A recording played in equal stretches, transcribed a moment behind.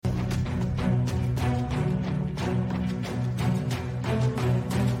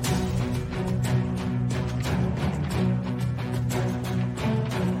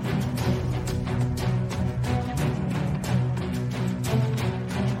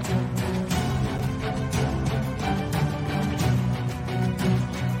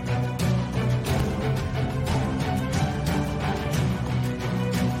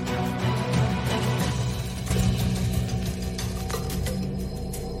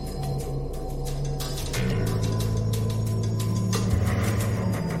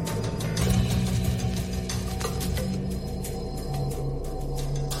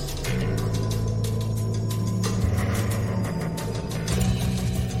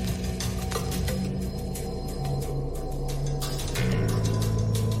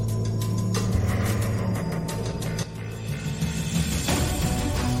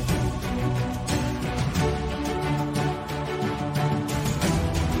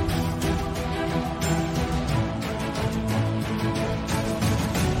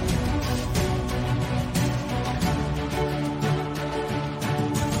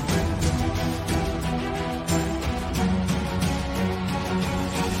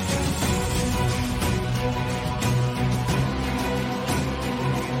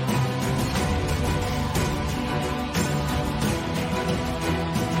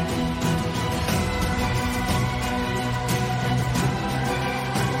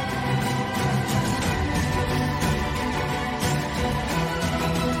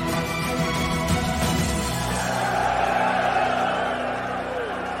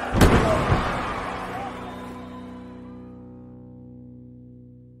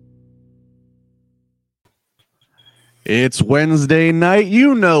It's Wednesday night.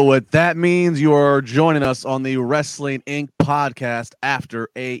 You know what that means. You are joining us on the Wrestling Inc. podcast after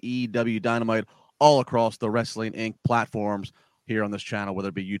AEW Dynamite all across the Wrestling Inc. platforms here on this channel, whether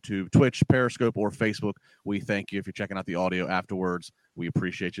it be YouTube, Twitch, Periscope, or Facebook. We thank you if you're checking out the audio afterwards. We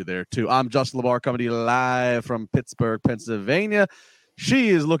appreciate you there too. I'm Justin LeBar coming to you live from Pittsburgh, Pennsylvania. She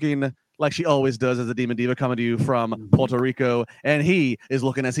is looking like she always does as a Demon Diva, coming to you from Puerto Rico, and he is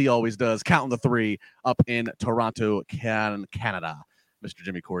looking as he always does, counting the three up in Toronto, Canada. Mr.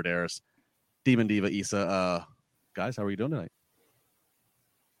 Jimmy Corderas, Demon Diva Issa. Guys, how are you doing tonight?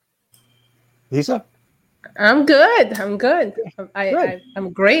 Lisa? I'm good. I'm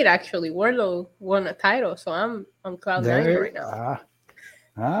great, actually. Wardlow won a title, so I'm cloud nine right now.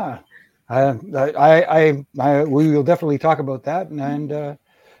 We will definitely talk about that. And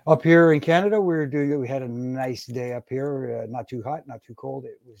up here in Canada, we had a nice day up here. Not too hot, not too cold.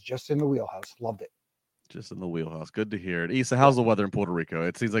 It was just in the wheelhouse. Loved it. Just in the wheelhouse. Good to hear it. Issa, how's the weather in Puerto Rico?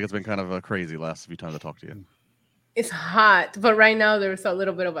 It seems like it's been kind of crazy last few times I talked to you. It's hot, but right now there's a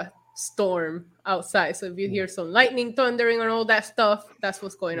little bit of a storm outside. So if you hear some lightning, thundering, and all that stuff, that's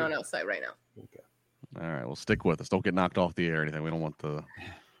what's going on outside right now. Okay. All right, well, stick with us. Don't get knocked off the air or anything. We don't want the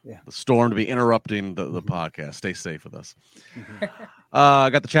storm to be interrupting the podcast. Stay safe with us. I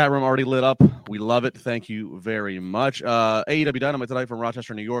got the chat room already lit up. We love it. Thank you very much. AEW Dynamite tonight from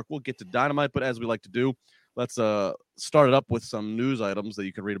Rochester, New York. We'll get to Dynamite, but as we like to do, let's start it up with some news items that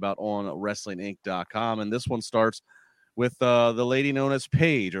you can read about on WrestlingInc.com. And this one starts with the lady known as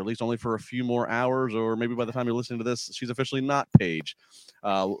Paige, or at least only for a few more hours, or maybe by the time you're listening to this, she's officially not Paige.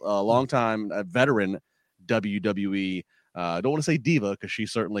 A longtime veteran WWE. I don't want to say diva because she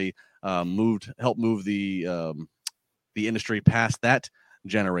certainly helped move the industry past that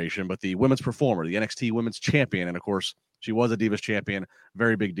generation, but the women's performer, the NXT women's champion, and of course she was a Divas champion,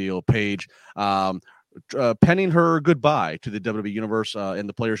 very big deal. Paige penning her goodbye to the WWE Universe in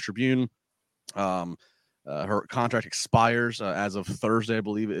the Players Tribune. Her contract expires as of Thursday, I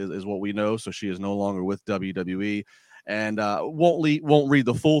believe, is what we know. So she is no longer with WWE. And won't read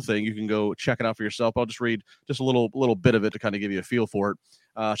the full thing. You can go check it out for yourself. I'll just read just a little bit of it to kind of give you a feel for it.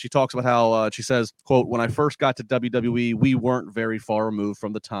 She talks about how she says, quote, "When I first got to WWE, we weren't very far removed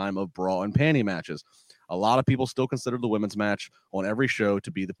from the time of bra and panty matches. A lot of people still consider the women's match on every show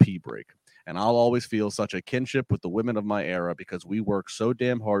to be the pee break. And I'll always feel such a kinship with the women of my era because we worked so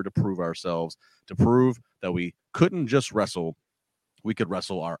damn hard to prove ourselves, to prove that we couldn't just wrestle, we could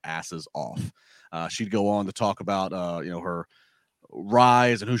wrestle our asses off." She'd go on to talk about, her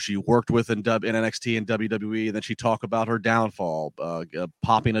rise and who she worked with in NXT and WWE. And then she'd talk about her downfall,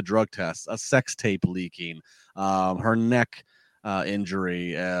 popping a drug test, a sex tape leaking, her neck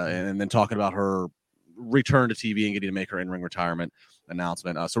injury, and then talking about her return to TV and getting to make her in-ring retirement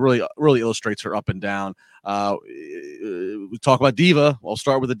announcement. So really illustrates her up and down. We talk about Diva. I'll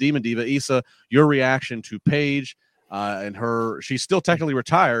start with the Demon Diva. Issa, your reaction to Paige and she's still technically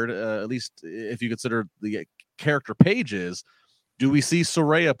retired, at least if you consider the character Paige is. Do we see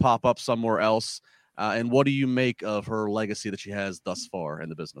Saraya pop up somewhere else? And what do you make of her legacy that she has thus far in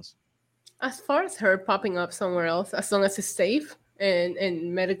the business? As far as her popping up somewhere else, as long as it's safe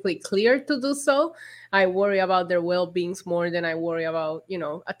and medically clear to do so, I worry about their well-beings more than I worry about,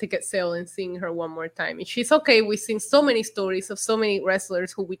 a ticket sale and seeing her one more time. And she's okay. We've seen so many stories of so many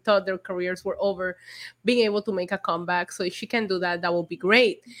wrestlers who we thought their careers were over being able to make a comeback. So if she can do that, that will be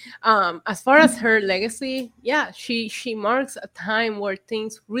great. As far as her legacy, she marks a time where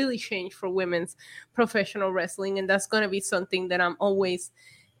things really change for women's professional wrestling. And that's going to be something that I'm always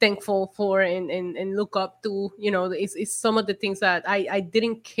thankful for and look up to. It's some of the things that I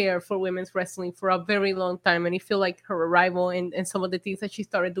didn't care for women's wrestling for a very long time, and I feel like her arrival and some of the things that she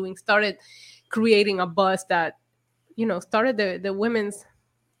started doing started creating a buzz that started the women's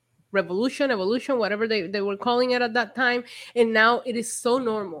evolution, whatever they were calling it at that time. And now it is so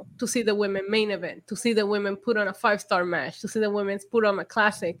normal to see the women main event, to see the women put on a 5-star match, to see the women put on a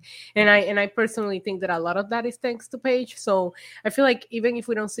classic. And I personally think that a lot of that is thanks to Paige. So I feel like even if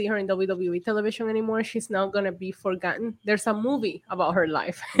we don't see her in WWE television anymore, she's now gonna be forgotten. There's a movie about her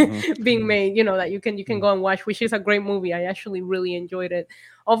life being made, that you can go and watch, which is a great movie. I actually really enjoyed it.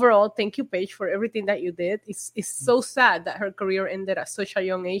 Overall, thank you, Paige, for everything that you did. It's so sad that her career ended at such a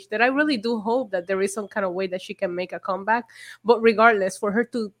young age that I really do hope that there is some kind of way that she can make a comeback. But regardless, for her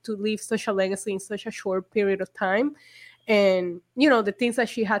to leave such a legacy in such a short period of time, and the things that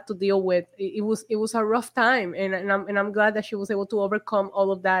she had to deal with, it was a rough time, and I'm glad that she was able to overcome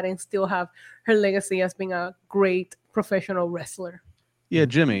all of that and still have her legacy as being a great professional wrestler. Yeah,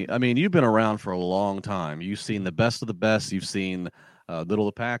 Jimmy, I mean, you've been around for a long time. You've seen the best of the best. You've seen middle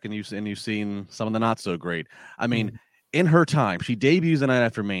of the pack, and you've seen some of the not so great. I mean, in her time, she debuts the night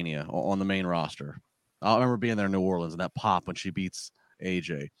after Mania on the main roster. I remember being there in New Orleans and that pop when she beats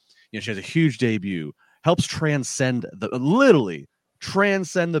AJ. She has a huge debut, helps literally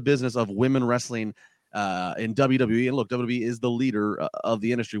transcend the business of women wrestling in WWE. And look, WWE is the leader of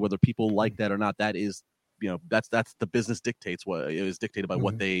the industry, whether people like that or not. That is, that's the business dictates what it is dictated by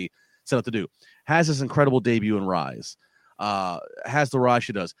what they set out to do. Has this incredible debut in Rise. Has the rise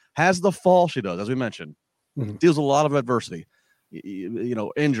she does. Has the fall she does, as we mentioned. Deals with a lot of adversity,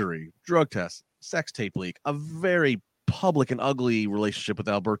 injury, drug tests, sex tape leak, a very public and ugly relationship with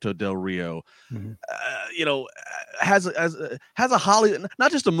Alberto Del Rio. Has a Hollywood,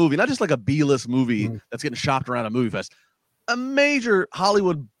 not just a movie, not just like a B-list movie that's getting shopped around a movie fest, a major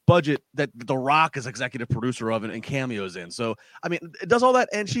Hollywood budget that The Rock is executive producer of and cameos in. So, I mean, it does all that,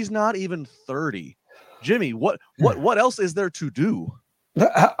 and she's not even 30. Jimmy, what else is there to do?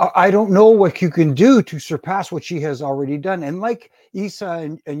 I don't know what you can do to surpass what she has already done. And like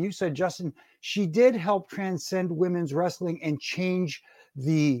Isa and you said, Justin, she did help transcend women's wrestling and change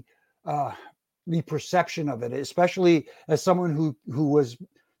the perception of it, especially as someone who was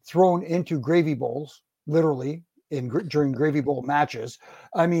thrown into gravy bowls, literally during gravy bowl matches.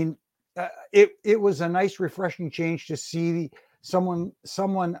 I mean, it was a nice, refreshing change to see someone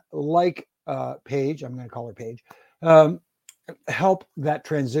like Paige. I'm going to call her Paige. Help that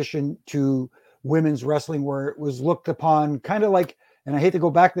transition to women's wrestling, where it was looked upon kind of like, and I hate to go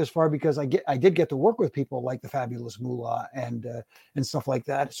back this far because I did get to work with people like the Fabulous Moolah and stuff like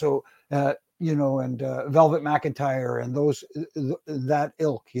that. So and Velvet McIntyre and those that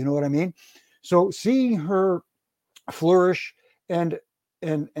ilk, you know what I mean? So seeing her flourish and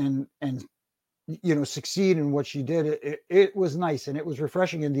succeed in what she did, it was nice and it was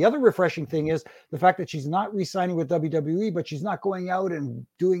refreshing. And the other refreshing thing is the fact that she's not re-signing with WWE, but she's not going out and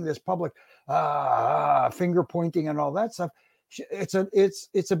doing this public finger pointing and all that stuff. It's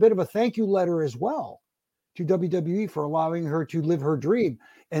a bit of a thank you letter as well to WWE for allowing her to live her dream.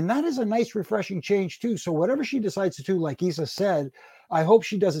 And that is a nice, refreshing change too. So whatever she decides to do, like Isa said, I hope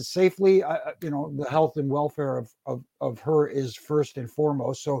she does it safely. The health and welfare of her is first and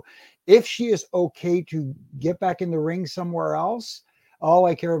foremost. So if she is okay to get back in the ring somewhere else, all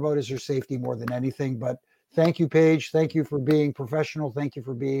I care about is her safety more than anything. But thank you, Paige. Thank you for being professional. Thank you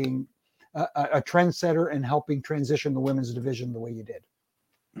for being a trendsetter and helping transition the women's division the way you did.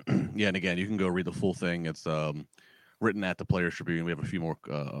 Yeah, and again, you can go read the full thing. It's written at the Players Tribune. We have a few more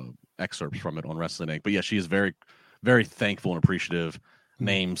excerpts from it on Wrestling Inc. But yeah, she is very, very thankful and appreciative.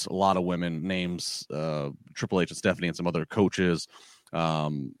 Names a lot of women. Names Triple H and Stephanie and some other coaches.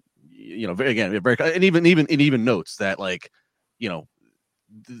 Very, and even notes that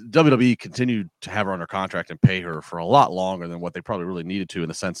WWE continued to have her under contract and pay her for a lot longer than what they probably really needed to, in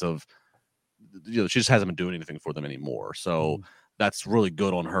the sense of she just hasn't been doing anything for them anymore. So that's really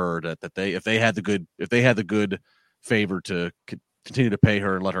good on her that if they had the good favor to continue to pay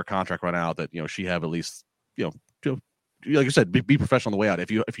her and let her contract run out, that she have at least like you said, be professional on the way out.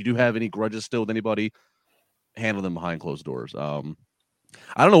 If you do have any grudges still with anybody, handle them behind closed doors. I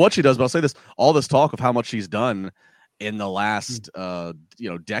don't know what she does, but I'll say this: all this talk of how much she's done in the last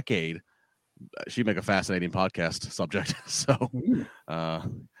decade, she'd make a fascinating podcast subject. So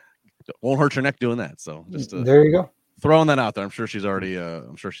won't hurt your neck doing that. So just there you go. Throwing that out there. I'm sure she's already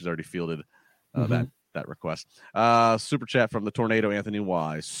fielded that request. Super chat from the Tornado Anthony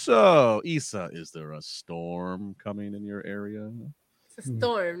Y. So Isa, is there a storm coming in your area? It's a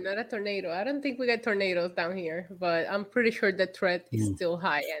storm, not a tornado. I don't think we got tornadoes down here, but I'm pretty sure the threat is still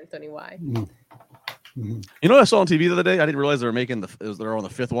high, Anthony Y. You know what I saw on TV the other day? I didn't realize they're on the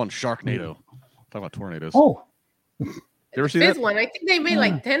fifth one, Sharknado. Talking about tornadoes. Oh. You ever see this that? one? I think they made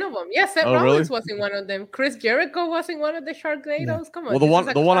like 10 of them. Yeah, Seth Rollins was in one of them. Chris Jericho was in one of the Sharknadoes. Yeah. Come on.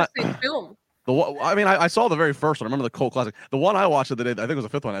 Well, film. I saw the very first one. I remember the Cult Classic. The one I watched the other day, I think it was the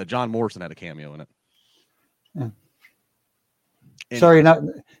fifth one. John Morrison had a cameo in it. Yeah. Sorry,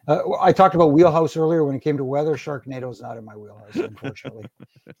 I talked about wheelhouse earlier. When it came to weather, Sharknado is not in my wheelhouse, unfortunately.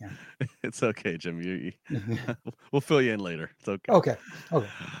 Yeah. It's okay, Jim. We'll fill you in later. It's okay. Okay.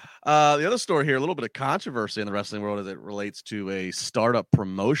 The other story here, a little bit of controversy in the wrestling world as it relates to a startup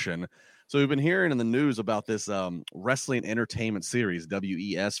promotion. So we've been hearing in the news about this Wrestling Entertainment Series,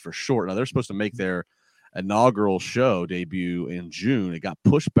 WES for short. Now, they're supposed to make their inaugural show debut in June. It got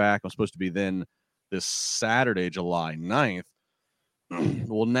pushed back. It was supposed to be then this Saturday, July 9th.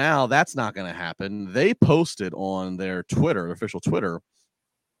 Well, now that's not going to happen. They posted on their Twitter, their official Twitter,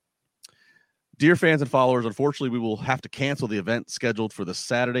 "Dear fans and followers, unfortunately, we will have to cancel the event scheduled for the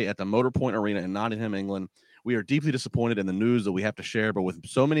Saturday at the Motorpoint Arena in Nottingham, England. We are deeply disappointed in the news that we have to share, but with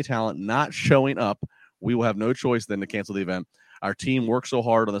so many talent not showing up, we will have no choice than to cancel the event. Our team worked so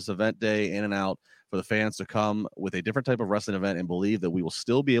hard on this event day in and out for the fans to come with a different type of wrestling event and believe that we will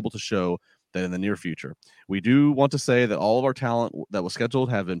still be able to show that in the near future. We do want to say that all of our talent that was scheduled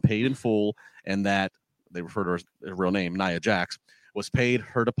have been paid in full, and that they refer to her real name, Nia Jax, was paid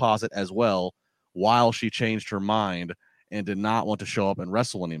her deposit as well while she changed her mind and did not want to show up and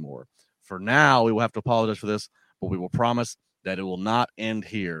wrestle anymore. For now, we will have to apologize for this, but we will promise that it will not end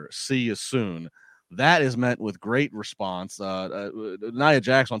here. See you soon. That is met with great response. Nia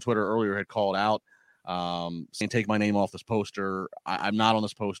Jax on Twitter earlier had called out, saying, take my name off this poster. I'm not on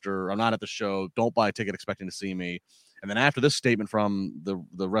this poster. I'm not at the show. Don't buy a ticket expecting to see me. And then after this statement from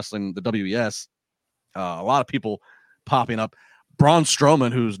the wrestling, the WES, a lot of people popping up. Braun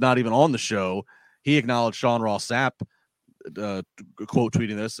Strowman, who's not even on the show, he acknowledged Sean Ross Sapp, quote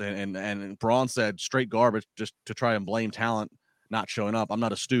tweeting this, and Braun said straight garbage just to try and blame talent not showing up. I'm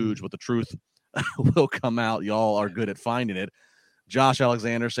not a stooge, but the truth will come out. Y'all are good at finding it. Josh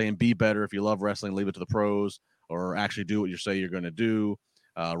Alexander saying, be better. If you love wrestling, leave it to the pros, or actually do what you say you're going to do.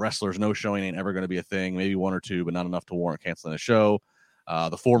 Wrestlers no showing ain't ever going to be a thing. Maybe one or two, but not enough to warrant canceling a show.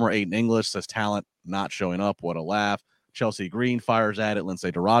 The former Aiden English says talent not showing up. What a laugh. Chelsea Green fires at it.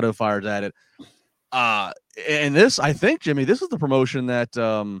 Lindsay Dorado fires at it. And this, I think, Jimmy, this is the promotion that,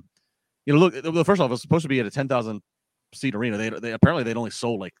 look, first off, it's supposed to be at a 10,000 seat arena. They apparently they'd only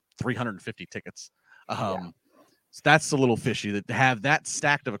sold like 350 tickets. So that's a little fishy to have that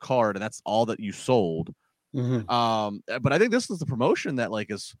stacked of a card and that's all that you sold. Mm-hmm. But I think this is the promotion that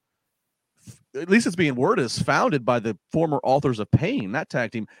like is, at least it's being worded, is founded by the former Authors of Pain, that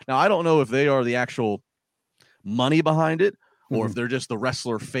tag team. Now, I don't know if they are the actual money behind it or if they're just the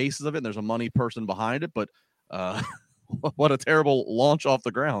wrestler faces of it and there's a money person behind it, but what a terrible launch off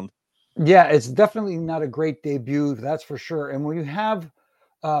the ground. Yeah, it's definitely not a great debut, that's for sure. And when you have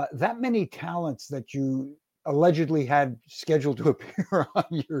that many talents that you allegedly had scheduled to appear on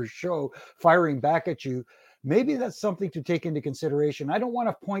your show firing back at you, maybe that's something to take into consideration. I don't want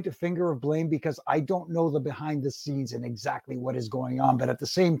to point a finger of blame because I don't know the behind the scenes and exactly what is going on. But at the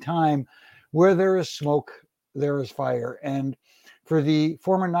same time, where there is smoke, there is fire. And for the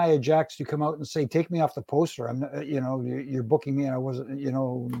former Nia Jax to come out and say, take me off the poster, I'm not, you're booking me and I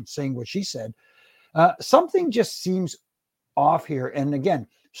wasn't, saying what she said. Something just seems off here. And again,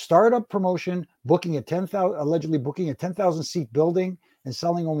 startup promotion, allegedly booking a 10,000 seat building and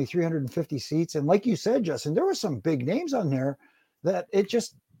selling only 350 seats. And like you said, Justin, there were some big names on there that it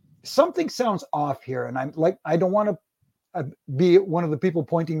just, something sounds off here. And I'm like, I don't want to be one of the people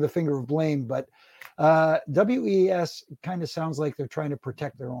pointing the finger of blame, but WES kind of sounds like they're trying to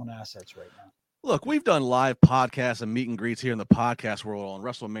protect their own assets right now. Look, we've done live podcasts and meet and greets here in the podcast world on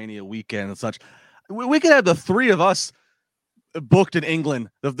WrestleMania weekend and such. We could have the three of us booked in England.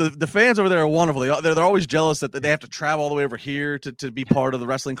 The fans over there are wonderful. They're always jealous that they have to travel all the way over here to be part of the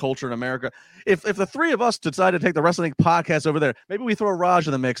wrestling culture in America. If the three of us decide to take the Wrestling podcast over there, maybe we throw Raj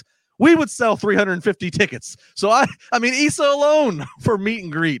in the mix, we would sell 350 tickets. So I mean, Issa alone for meet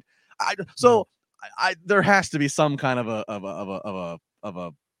and greet. There has to be some kind of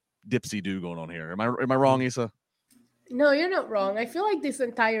a dipsy do going on here. Am I wrong, Issa? No, you're not wrong. I feel like this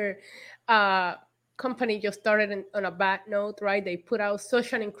entire company just started on a bad note, right? They put out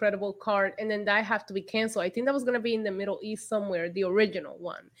such an incredible card and then that have to be canceled. I think that was going to be in the Middle East somewhere, the original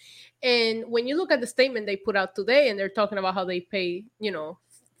one. And when you look at the statement they put out today and they're talking about how they pay,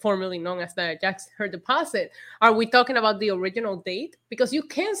 formerly known as Nia Jax, her deposit, are we talking about the original date? Because you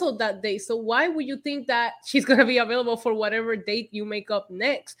canceled that date. So why would you think that she's going to be available for whatever date you make up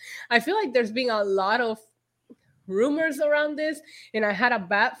next? I feel like there's been a lot of rumors around this and I had a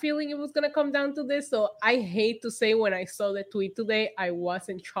bad feeling it was going to come down to this. So I hate to say when I saw the tweet today, I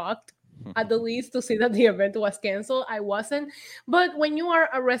wasn't shocked at the least to see that the event was canceled. I wasn't. But when you are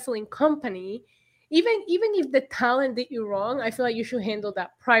a wrestling company, even if the talent did you wrong, I feel like you should handle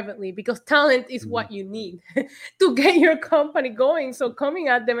that privately because talent is what you need to get your company going. So coming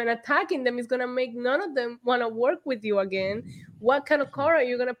at them and attacking them is going to make none of them want to work with you again. What kind of car are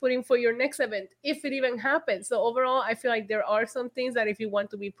you going to put in for your next event, if it even happens? So overall, I feel like there are some things that if you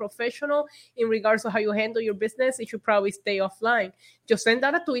want to be professional in regards to how you handle your business, you should probably stay offline. Just send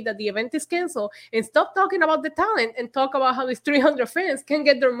out a tweet that the event is canceled and stop talking about the talent and talk about how these 300 fans can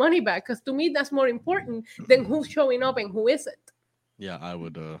get their money back. Because to me, that's more important than who's showing up and who isn't. Yeah, I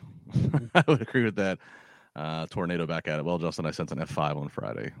would I would agree with that. Tornado back at it. Well, Justin, I sent an F5 on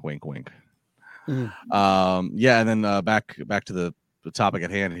Friday. Wink, wink. And then back to the topic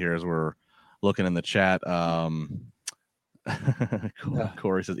at hand here as we're looking in the chat.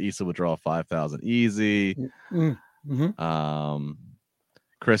 Corey says Issa would draw 5,000 easy.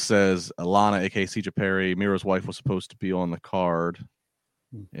 Chris says Alana, aka CJ Perry, Miro's wife, was supposed to be on the card.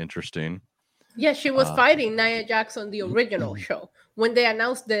 Interesting. Yeah, she was fighting Nia Jax on the original show. When they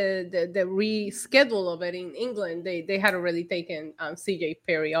announced the reschedule of it in England, they had already taken CJ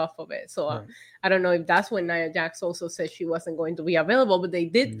Perry off of it. So I don't know if that's when Nia Jax also said she wasn't going to be available, but they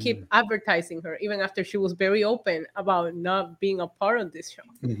did keep advertising her even after she was very open about not being a part of this show.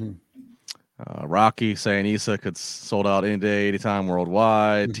 Mm-hmm. Rocky saying Issa could sold out any day, anytime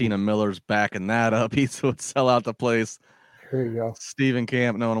worldwide. Tina Miller's backing that up. Issa would sell out the place. Here you go. Stephen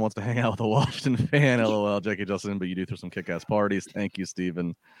Camp, no one wants to hang out with a Washington fan. LOL, Jackie Justin, but you do throw some kick-ass parties. Thank you,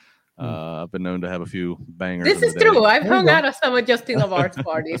 Stephen. I've been known to have a few bangers. This is true. I've hung out at some of Justin LaVar's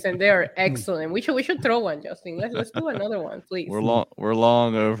parties, and they're excellent. We should throw one, Justin. Let's do another one, please. We're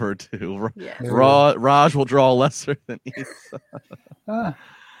long overdue. Yes. Raj will draw lesser than Issa.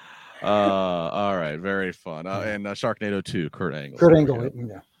 All right, very fun. And Sharknado 2, Kurt Angle. Kurt Angle,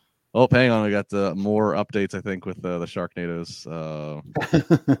 yeah. Oh, hang on. We got more updates, I think, with the Sharknadoes.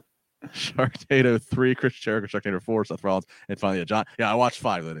 Sharknado 3, Chris Jericho, Sharknado 4, Seth Rollins, and finally John. Yeah, I watched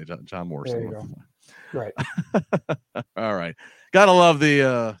 5 the other day. John Morrison. There you go. Right. All right. Gotta love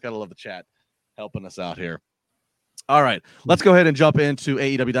the chat helping us out here. All right, let's go ahead and jump into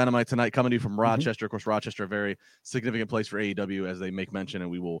AEW Dynamite tonight, coming to you from Rochester. Of course, Rochester, a very significant place for AEW, as they make mention,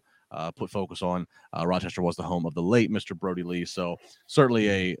 and we will put focus on. Rochester was the home of the late Mr. Brody Lee, so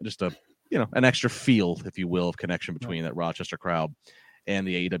certainly an extra feel, if you will, of connection between that Rochester crowd and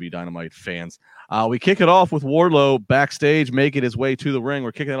the AEW Dynamite fans. We kick it off with Wardlow backstage, making his way to the ring.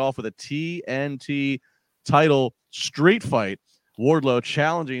 We're kicking it off with a TNT title street fight. Wardlow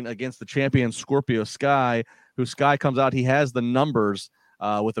challenging against the champion Scorpio Sky, who Sky comes out. He has the numbers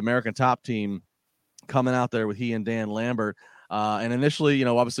with American Top Team coming out there with he and Dan Lambert. And initially,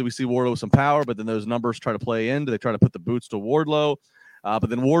 obviously we see Wardlow with some power, but then those numbers try to play in. They try to put the boots to Wardlow. But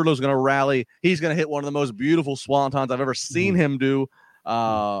then Wardlow's going to rally. He's going to hit one of the most beautiful swantons I've ever seen him do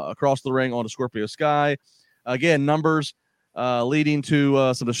across the ring onto Scorpio Sky. Again, numbers leading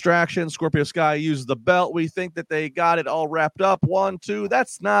to some distractions. Scorpio Sky uses the belt. We think that they got it all wrapped up. 1, 2.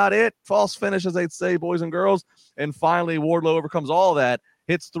 That's not it. False finish, as they'd say, boys and girls. And finally, Wardlow overcomes all that,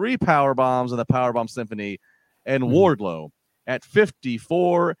 hits 3 power bombs in the Powerbomb Symphony. And Wardlow at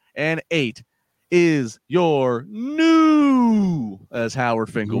 54-8 is your new, as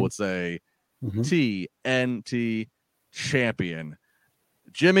Howard Finkel would say, TNT champion.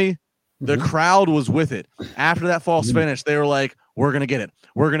 Jimmy, the crowd was with it. After that false finish, they were like, we're going to get it.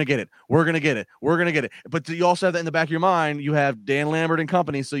 We're going to get it. We're going to get it. We're going to get it. But you also have that in the back of your mind. You have Dan Lambert and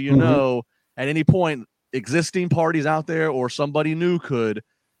company, so you know at any point existing parties out there or somebody new could.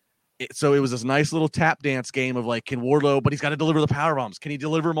 So it was this nice little tap dance game of like, can Wardlow, but he's got to deliver the power bombs. Can he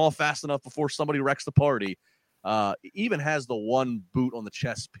deliver them all fast enough before somebody wrecks the party? Even has the one boot on the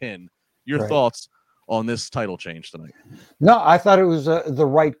chest pin. Your thoughts on this title change tonight? No, I thought it was the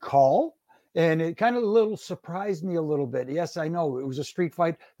right call, and it kind of a little surprised me a little bit. Yes, I know it was a street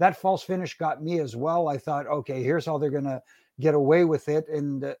fight. That false finish got me as well. I thought, okay, here's how they're going to get away with it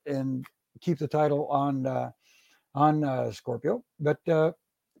and keep the title on Scorpio. But hey,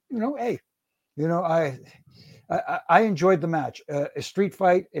 I enjoyed the match. A street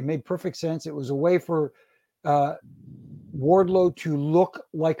fight. It made perfect sense. It was a way for Wardlow to look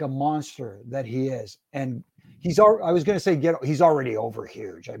like a monster that he is, and he's already over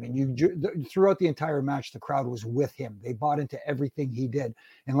huge. I mean, throughout the entire match, the crowd was with him. They bought into everything he did,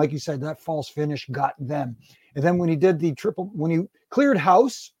 and like you said, that false finish got them. And then when he did when he cleared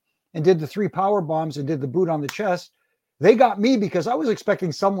house and did the 3 power bombs and did the boot on the chest, they got me because I was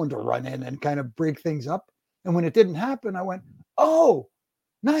expecting someone to run in and kind of break things up. And when it didn't happen, I went, oh,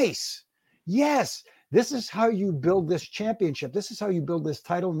 nice. Yes. This is how you build this championship. This is how you build this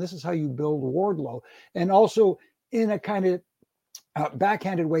title. And this is how you build Wardlow. And also in a kind of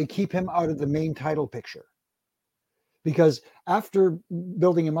backhanded way, keep him out of the main title picture. Because after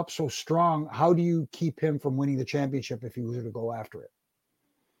building him up so strong, how do you keep him from winning the championship if he were to go after it?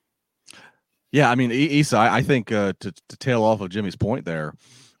 Yeah, I mean, Issa, I think to tail off of Jimmy's point there,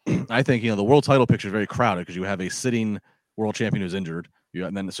 I think, the world title picture is very crowded because you have a sitting world champion who's injured.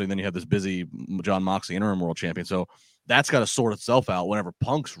 And then you have this busy Jon Moxley interim world champion. So that's got to sort itself out whenever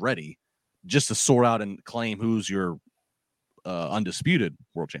Punk's ready, just to sort out and claim who's your undisputed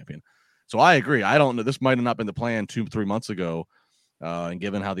world champion. So I agree. I don't know. This might have not been the plan 2-3 months ago, and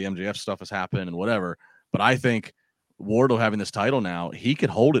given how the MJF stuff has happened and whatever. But I think Wardlow having this title now, he could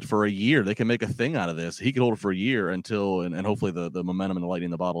hold it for a year. They can make a thing out of this. He could hold it for a year until, and hopefully the momentum and the lightning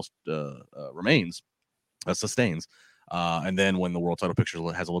in the bottle sustains. And then when the world title picture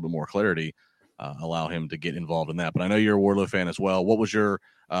has a little bit more clarity, allow him to get involved in that. But I know you're a Wardlow fan as well. What was your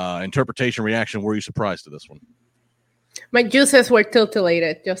interpretation, reaction? Were you surprised to this one? My juices were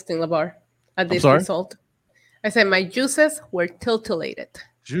titillated, Justin LaBar, at this result. I said my juices were titillated.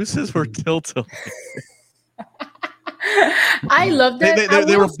 Juices were titillated. I loved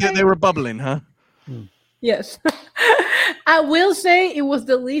it. They were bubbling, huh? Yes. I will say it was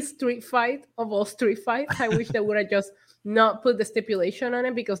the least street fight of all street fights. I wish they would have just not put the stipulation on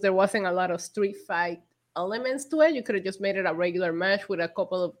it because there wasn't a lot of street fight elements to it. You could have just made it a regular match with a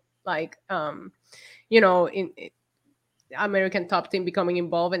couple of American Top Team becoming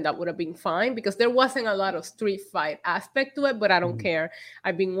involved, and that would have been fine because there wasn't a lot of street fight aspect to it, but I don't care.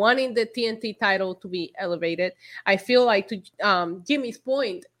 I've been wanting the TNT title to be elevated. I feel like, to Jimmy's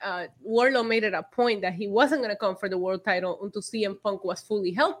point, Wardlow made it a point that he wasn't going to come for the world title until CM Punk was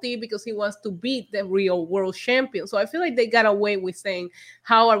fully healthy because he wants to beat the real world champion. So I feel like they got away with saying,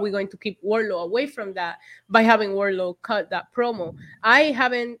 how are we going to keep Wardlow away from that by having Wardlow cut that promo? I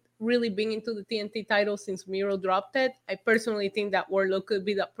haven't really been into the TNT title since Miro dropped it. I personally think that Wardlow could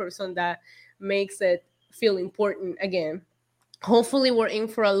be that person that makes it feel important again. Hopefully we're in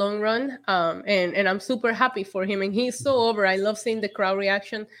for a long run, and I'm super happy for him, and he's so over. I love seeing the crowd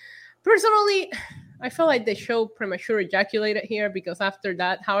reaction. Personally, I feel like the show premature ejaculated here because after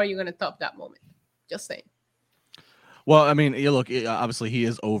that, how are you going to top that moment? Just saying. Well, I mean, you look, obviously he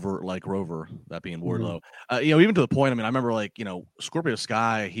is over like Rover, that being Wardlow. Even to the point, I mean, I remember Scorpio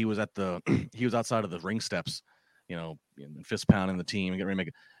Sky, he was he was outside of the ring steps, fist pounding the team, getting ready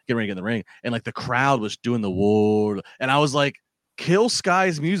to get in the ring. And like the crowd was doing the Ward. And I was like, kill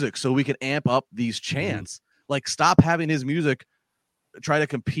Sky's music so we can amp up these chants. Like, stop having his music try to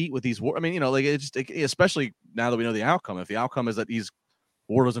compete with these. I mean, especially now that we know the outcome. If the outcome is that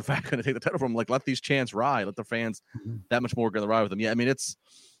Wardlow's in fact going to take the title from him, like, let these chants ride, let the fans that much more going to ride with them. Yeah, I mean, it's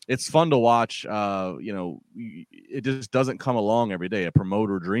fun to watch. It just doesn't come along every day. A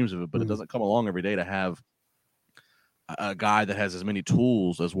promoter dreams of it, but it doesn't come along every day to have a guy that has as many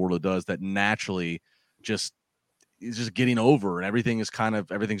tools as Wardlow does that naturally is just getting over, and everything's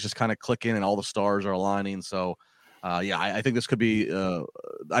just kind of clicking, and all the stars are aligning. So, I think this could be.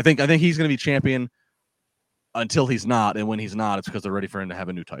 I think he's going to be champion until he's not, and when he's not, it's because they're ready for him to have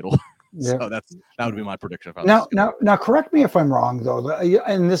a new title. So that would be my prediction. Now, correct me if I'm wrong, though,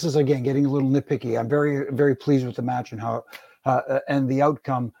 and this is again getting a little nitpicky. I'm very, very pleased with the match and how and the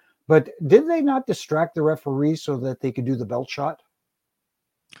outcome. But did they not distract the referee so that they could do the belt shot?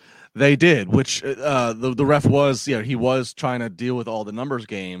 They did, which the ref was, he was trying to deal with all the numbers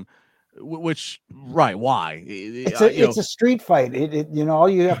game. Which, right? Why? It's a street fight. All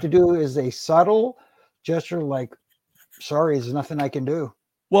you have to do is a subtle gesture, like, "Sorry, there's nothing I can do."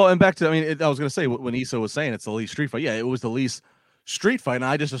 Well, and back to, I was going to say when Issa was saying it's the least street fight. Yeah, it was the least street fight, and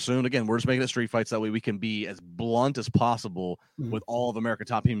I just assumed, again, we're just making it street fights that way we can be as blunt as possible with all of American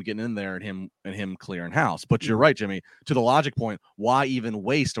Top Team getting in there and him clearing house. But you're right, Jimmy. To the logic point, why even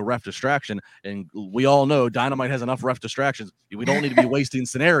waste a ref distraction? And we all know Dynamite has enough ref distractions. We don't need to be wasting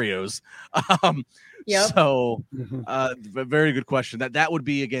scenarios. So, very good question. That would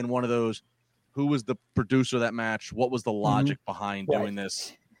be, again, one of those. Who was the producer of that match? What was the logic behind doing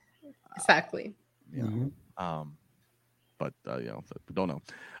this? Exactly. But don't know.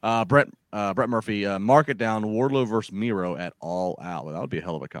 Brett Murphy, mark it down. Wardlow versus Miro at All Out. That would be a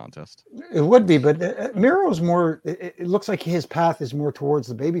hell of a contest. It would be, but Miro's more. It looks like his path is more towards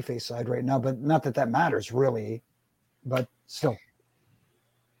the babyface side right now. But not that matters really. But still.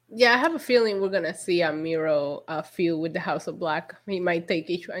 Yeah, I have a feeling we're going to see a Miro feud with the House of Black. He might take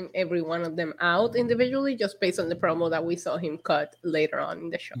each and every one of them out individually just based on the promo that we saw him cut later on in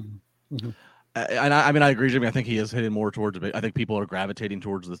the show. And I agree, Jimmy. I think he is heading more towards it. I think people are gravitating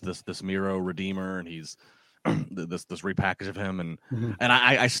towards this Miro Redeemer, and he's this repackage of him. And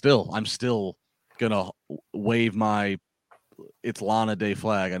I'm still going to wave my it's Lana Day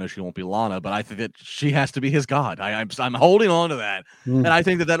flag. I know she won't be Lana, but I think that she has to be his god. I'm holding on to that, and I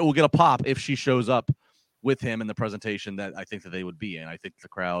think that will get a pop if she shows up with him in the presentation that I think that they would be in. I think the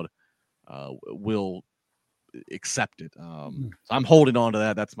crowd will accept it. So I'm holding on to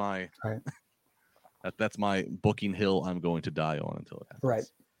that. That's my that's my booking hill. I'm going to die on until it happens. Right.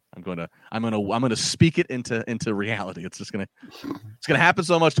 I'm gonna speak it into reality. It's gonna happen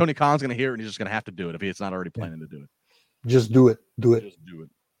so much. Tony Khan's gonna hear it, and he's just gonna have to do it if he's not already planning to do it. Just do it. Just do it.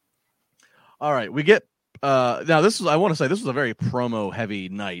 All right, we get now. I want to say this was a very promo heavy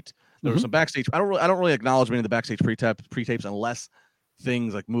night. There was some backstage. I don't really acknowledge many of the backstage pre-tapes unless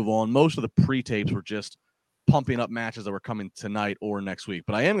things like move on. Most of the pre-tapes were just pumping up matches that were coming tonight or next week.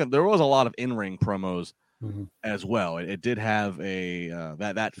 But there was a lot of in-ring promos as well. It did have a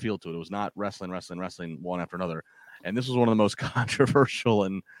that feel to it. It was not wrestling one after another. And this was one of the most controversial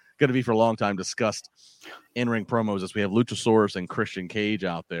and going to be for a long time discussed in-ring promos as we have Luchasaurus and Christian Cage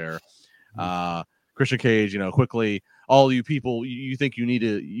out there. Christian Cage, quickly, all you people, you think you need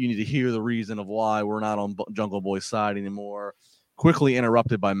to hear the reason of why we're not on Jungle Boy's side anymore. Quickly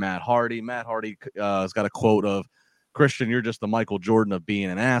interrupted by Matt Hardy. Matt Hardy has got a quote of, Christian, you're just the Michael Jordan of being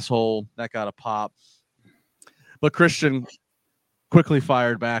an asshole. That got a pop. But Christian quickly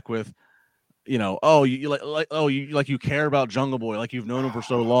fired back with, you care about Jungle Boy, like you've known him for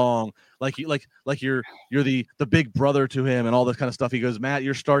so long, like you're the big brother to him and all this kind of stuff. He goes, Matt,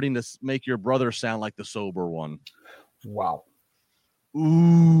 you're starting to make your brother sound like the sober one. Wow.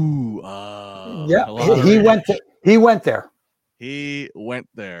 Ooh. Yeah. He went there. He went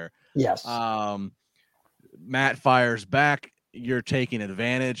there. Yes. Matt fires back. You're taking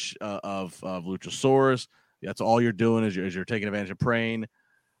advantage of Luchasaurus. That's all you're doing is you're taking advantage of Praying.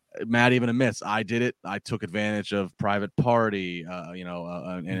 Matt even admits, I did it. I took advantage of Private Party,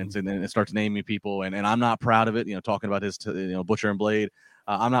 and it starts naming people, and I'm not proud of it. Talking about his, Butcher and Blade.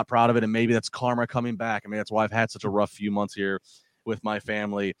 I'm not proud of it, and maybe that's karma coming back. I mean, that's why I've had such a rough few months here with my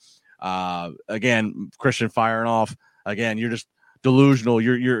family. Again, Christian firing off. Again, you're just delusional.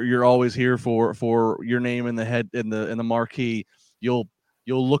 You're always here for your name in the head in the marquee. You'll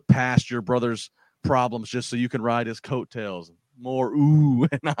look past your brother's problems just so you can ride his coattails. More ooh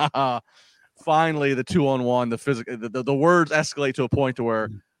and finally the 2-on-1, the physical, the words escalate to a point to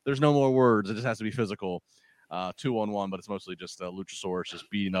where there's no more words. It just has to be physical. 2-on-1, but it's mostly just Luchasaurus just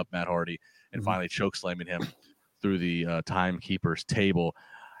beating up Matt Hardy and finally choke slamming him through the timekeeper's table.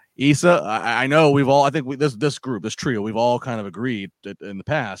 Issa, I know this group, this trio, we've all kind of agreed that in the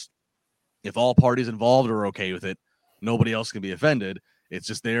past, if all parties involved are okay with it, nobody else can be offended. It's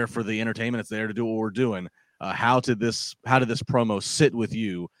just there for the entertainment. It's there to do what we're doing. How did this promo sit with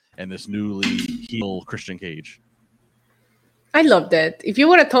you and this newly heel Christian Cage? I loved it. If you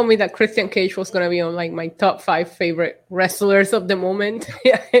would have told me that Christian Cage was going to be on like my top 5 favorite wrestlers of the moment,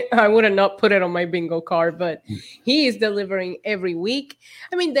 I would have not put it on my bingo card, but he is delivering every week.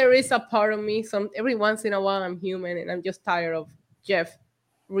 I mean, there is a part of me, every once in a while I'm human and I'm just tired of Jeff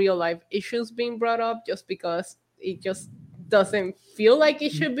real life issues being brought up just because it just doesn't feel like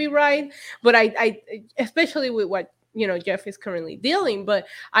it should be right. But I especially with what Jeff is currently dealing, but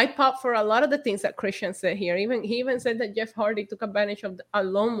I pop for a lot of the things that Christian said here. He even said that Jeff Hardy took advantage of a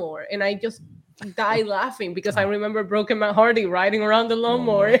lawnmower, and I just die laughing because I remember Broken Matt Hardy riding around the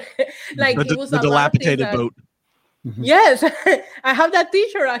lawnmower. Like it was the dilapidated boat. Yes, I have that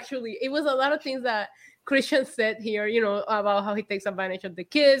t-shirt actually. It was a lot of things that Christian said here, about how he takes advantage of the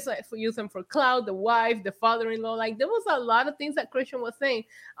kids, use them for clout, the wife, the father-in-law. Like there was a lot of things that Christian was saying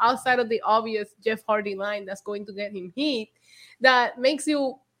outside of the obvious Jeff Hardy line that's going to get him heat that makes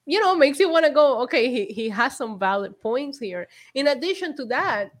you want to go, okay, he has some valid points here. In addition to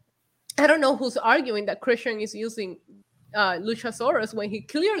that, I don't know who's arguing that Christian is using Luchasaurus when he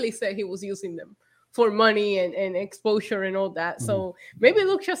clearly said he was using them for money and exposure and all that. So maybe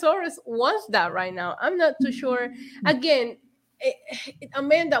Luchasaurus wants that right now. I'm not too sure. Again, a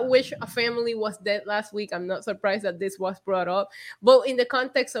man that wished a family was dead last week. I'm not surprised that this was brought up. But in the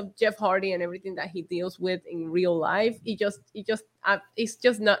context of Jeff Hardy and everything that he deals with in real life, it's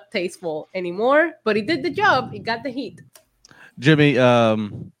just not tasteful anymore. But he did the job. He got the heat. Jimmy,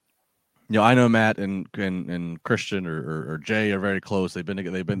 I know Matt and Christian or Jay are very close. They've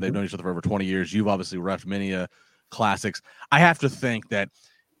known each other for over 20 years. You've obviously reffed many classics. I have to think that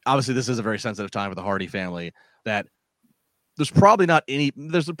obviously this is a very sensitive time for the Hardy family. That there's probably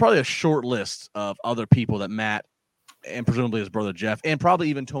a short list of other people that Matt and presumably his brother Jeff and probably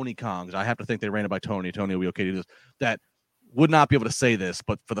even Tony Khan, because I have to think they ran it by Tony. Tony will be okay to do this. That would not be able to say this,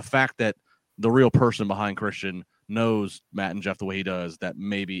 but for the fact that the real person behind Christian knows Matt and Jeff the way he does, that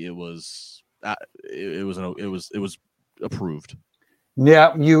maybe it was approved.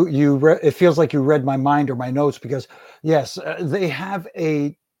 Yeah, it feels like you read my mind or my notes, because yes, they have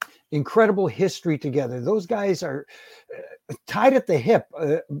a incredible history together. Those guys are tied at the hip.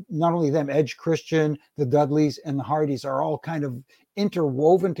 Not only them, Edge, Christian, the Dudleys, and the Hardys are all kind of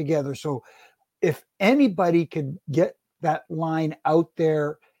interwoven together. So if anybody could get that line out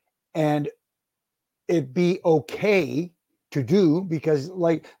there and it be okay to do, because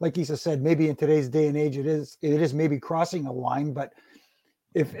like Issa said, maybe in today's day and age, it is maybe crossing a line, but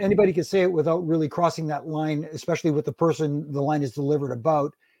if anybody could say it without really crossing that line, especially with the person the line is delivered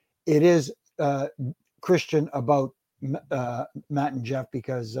about, it is Christian about Matt and Jeff,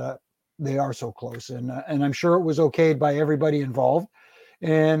 because they are so close, and I'm sure it was okayed by everybody involved.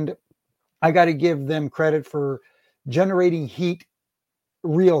 And I got to give them credit for generating heat,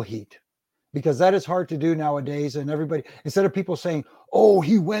 real heat, because that is hard to do nowadays. And everybody, instead of people saying, "Oh,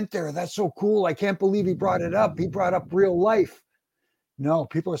 he went there. That's so cool. I can't believe he brought it up. He brought up real life." No,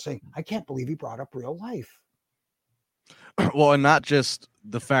 people are saying, "I can't believe he brought up real life." Well, and not just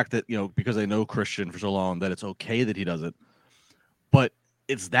the fact that, because they know Christian for so long, that it's okay that he does it, but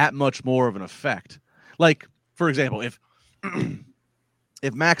it's that much more of an effect. Like, for example, if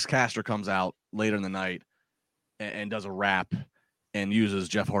Max Caster comes out later in the night and does a rap and uses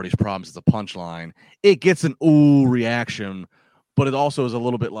Jeff Hardy's problems as a punchline, it gets an ooh reaction, but it also is a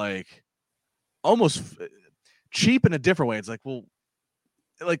little bit like almost cheap in a different way. It's like, well,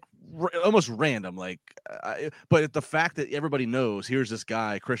 like almost random, but the fact that everybody knows here's this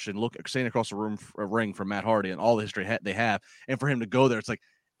guy Christian standing across the ring from Matt Hardy and all the history they have, and for him to go there, it's like,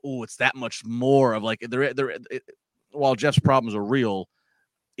 oh, it's that much more of like while Jeff's problems are real,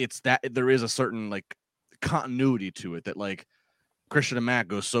 it's that there is a certain like continuity to it that like Christian and Matt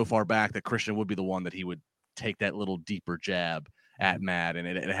goes so far back that Christian would be the one that he would take that little deeper jab at Matt, and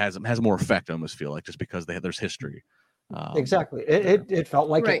it has more effect. I almost feel like just because there's history. Exactly. It felt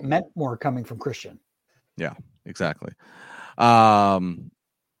like it meant more coming from Christian. Yeah, exactly. Allison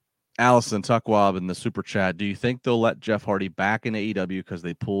Tuckwab in the super chat. Do you think they'll let Jeff Hardy back in AEW because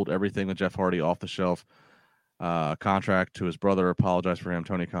they pulled everything with Jeff Hardy off the shelf? Contract to his brother. Apologize for him.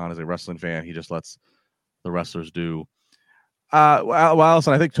 Tony Khan is a wrestling fan. He just lets the wrestlers do. Well,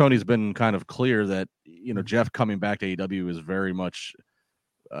 Allison, I think Tony's been kind of clear that, Jeff coming back to AEW is very much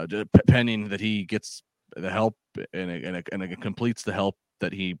pending that he gets the help and it completes the help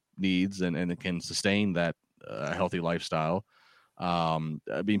that he needs and it can sustain that healthy lifestyle.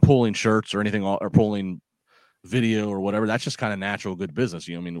 Pulling shirts or anything or pulling video or whatever, that's just kind of natural good business.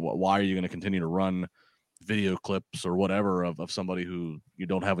 Why are you going to continue to run video clips or whatever of somebody who you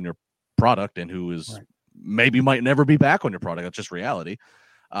don't have in your product and who is maybe might never be back on your product? That's just reality.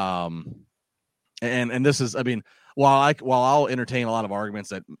 And this is, while I'll entertain a lot of arguments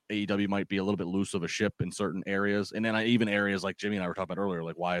that AEW might be a little bit loose of a ship in certain areas, and then even areas like Jimmy and I were talking about earlier,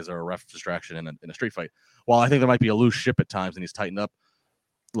 like why is there a ref distraction in a street fight? While I think there might be a loose ship at times and he's tightened up,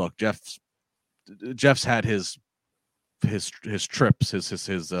 look, Jeff's had his trips, his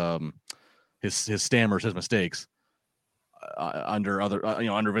stammers, his mistakes under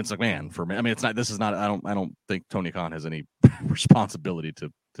Vince McMahon. For me, it's not. This is not. I don't think Tony Khan has any responsibility to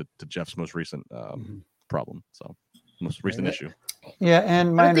Jeff's most recent problem. So most recent issue. Yeah,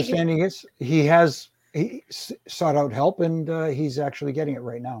 and my understanding is he sought out help and he's actually getting it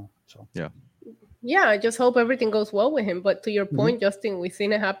right now. So yeah, I just hope everything goes well with him. But to your point, Justin, we've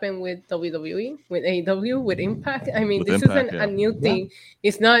seen it happen with WWE, with AEW, with Impact. This isn't a new thing.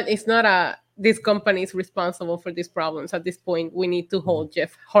 It's not this company is responsible for these problems. At this point, we need to hold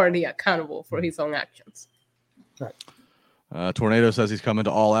Jeff Hardy accountable for his own actions. Right. Tornado says he's coming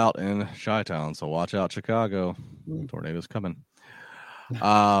to All Out in Chi-Town, so watch out, Chicago. Tornado's coming.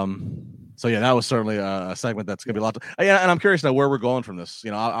 So yeah, that was certainly a segment that's going to be a lot. And I'm curious to know where we're going from this.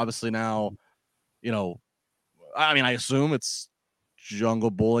 Obviously now, I assume it's Jungle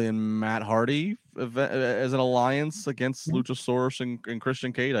Boy and Matt Hardy as an alliance against Luchasaurus and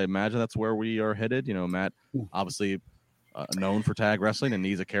Christian Cage. I imagine that's where we are headed. Matt obviously known for tag wrestling and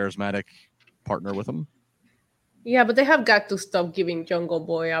needs a charismatic partner with him. Yeah, but they have got to stop giving Jungle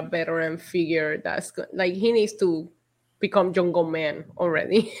Boy a veteran figure that's like he needs to become Jungle Man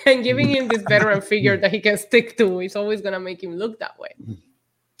already. And giving him this veteran figure that he can stick to is always going to make him look that way.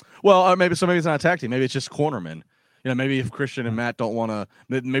 Well, maybe it's not a tag team. Maybe it's just cornermen. Maybe if Christian and Matt don't want to,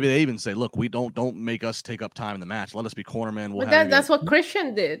 maybe they even say, "Look, we don't make us take up time in the match. Let us be cornermen." That's what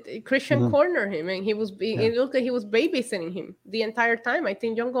Christian did. Christian cornered him, and it looked like he was babysitting him the entire time. I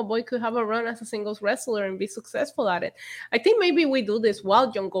think Jungle Boy could have a run as a singles wrestler and be successful at it. I think maybe we do this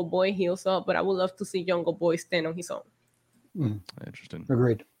while Jungle Boy heals up, but I would love to see Jungle Boy stand on his own. Interesting.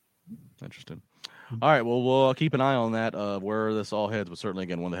 Agreed. Interesting. All right, well, we'll keep an eye on that, where this all heads, but certainly,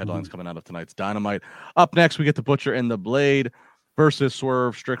 again, one of the headlines coming out of tonight's Dynamite. Up next, we get the Butcher and the Blade versus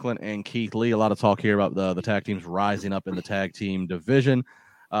Swerve Strickland and Keith Lee. A lot of talk here about the tag teams rising up in the tag team division.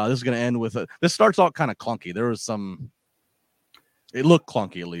 This is going to end with this starts out kind of clunky. There was it looked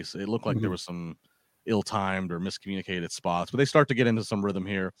clunky, at least. It looked like there was some ill-timed or miscommunicated spots, but they start to get into some rhythm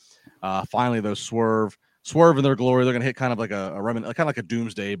here. Finally, those Swerve in their glory. They're going to hit kind of like a kind of like a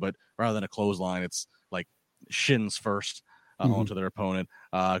doomsday, but rather than a clothesline, it's like shins first onto their opponent.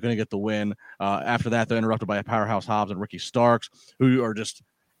 Going to get the win. After that, they're interrupted by a Powerhouse Hobbs and Ricky Starks, who are just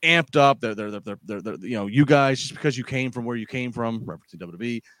amped up. They're you guys, just because you came from where you came from, referencing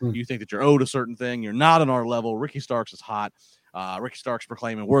WWE, you think that you're owed a certain thing. You're not on our level. Ricky Starks is hot. Ricky Starks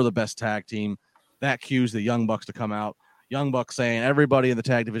proclaiming we're the best tag team. That cues the Young Bucks to come out. Young Bucks saying everybody in the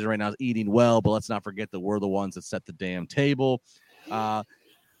tag division right now is eating well, but let's not forget that we're the ones that set the damn table.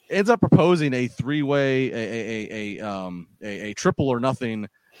 Ends up proposing a three-way, a triple or nothing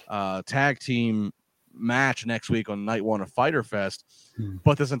tag team match next week on night one of Fyter Fest.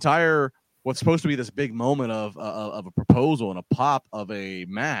 But this entire, what's supposed to be this big moment of a proposal and a pop of a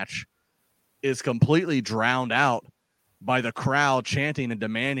match is completely drowned out by the crowd chanting and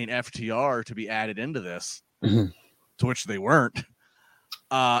demanding FTR to be added into this, to which they weren't.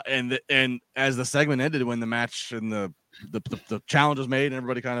 And as the segment ended, when the match and the challenge was made and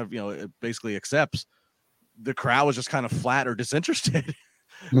everybody kind of, it basically accepts, the crowd was just kind of flat or disinterested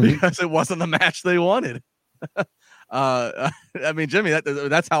because it wasn't the match they wanted. I mean, Jimmy,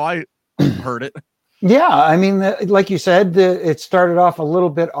 that's how I heard it. Yeah, I mean, like you said, it started off a little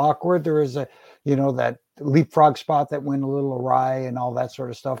bit awkward. There was that leapfrog spot that went a little awry and all that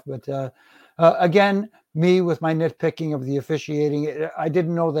sort of stuff. But again, me with my nitpicking of the officiating, I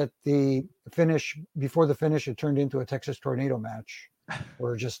didn't know that before the finish, it turned into a Texas Tornado match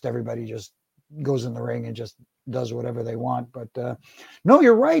where just everybody just goes in the ring and just does whatever they want. But no,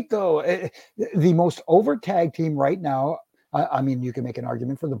 you're right, though. The most over tag team right now, I mean, you can make an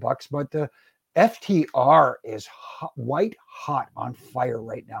argument for the Bucks, but FTR is white hot on fire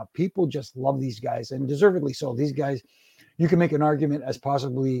right now. People just love these guys, and deservedly so. These guys, you can make an argument as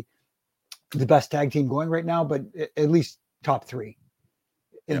possibly the best tag team going right now, but at least top 3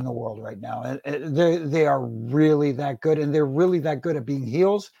 in the world right now. And they are really that good, and they're really that good at being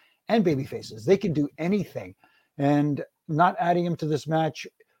heels and baby faces. They can do anything. And not adding him to this match,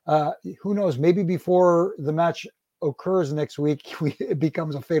 who knows, maybe before the match occurs next week, it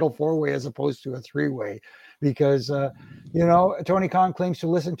becomes a fatal 4-way as opposed to a 3-way, because Tony Khan claims to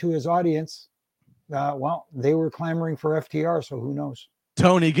listen to his audience. Well, they were clamoring for FTR, so who knows?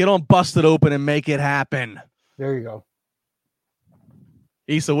 Tony, get on Busted Open and make it happen. There you go.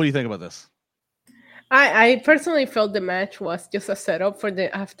 Issa, what do you think about this? I personally felt the match was just a setup for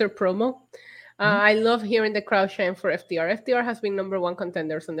the after promo. I love hearing the crowd chant for FTR. FTR has been number 1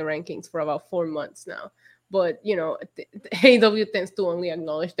 contenders on the rankings for about 4 months now. But, AEW tends to only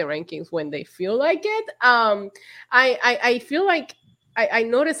acknowledge the rankings when they feel like it. I feel like I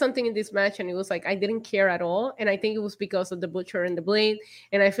noticed something in this match, and it was like I didn't care at all. And I think it was because of the Butcher and the Blade.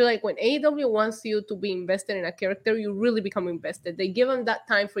 And I feel like when AEW wants you to be invested in a character, you really become invested. They give them that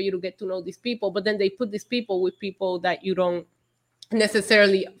time for you to get to know these people, but then they put these people with people that you don't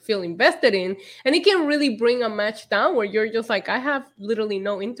necessarily feel invested in, and it can really bring a match down where you're just like, I have literally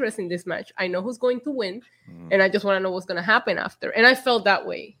no interest in this match. I know who's going to win, and I just want to know what's going to happen after. And I felt that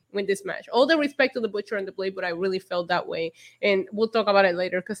way with this match. All the respect to the Butcher and the Blade, but I really felt that way, and we'll talk about it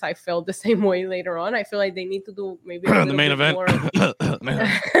later because I felt the same way later on. I feel like they need to do maybe a the main event more.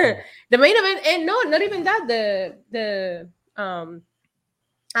 The main event, and no, not even that, the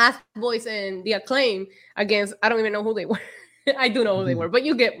Ass Boys and the Acclaim against, I don't even know who they were. I do know who they were, but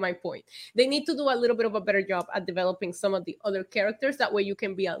you get my point. They need to do a little bit of a better job at developing some of the other characters. That way you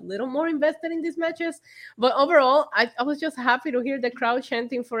can be a little more invested in these matches. But overall, I was just happy to hear the crowd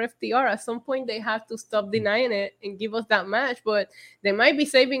chanting for FTR. At some point, they have to stop denying it and give us that match, but they might be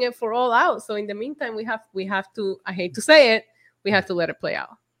saving it for All Out. So in the meantime, we have to, I hate to say it, we have to let it play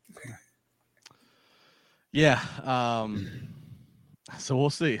out. Yeah. So we'll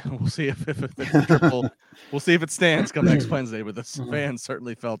see. We'll see if it's a triple. We'll see if it stands come next Wednesday. But the fans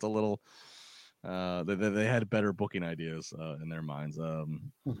certainly felt a little. They had better booking ideas in their minds.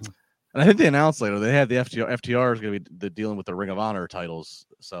 And I think they announced later they had the FTR is going to be dealing with the Ring of Honor titles.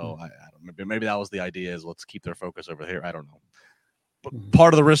 So I don't, maybe that was the idea, is let's keep their focus over here. I don't know. But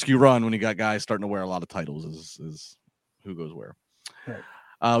part of the risk you run when you got guys starting to wear a lot of titles is who goes where.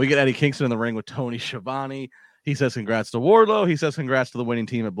 Right. We get Eddie Kingston in the ring with Tony Schiavone. He says congrats to Wardlow. He says congrats to the winning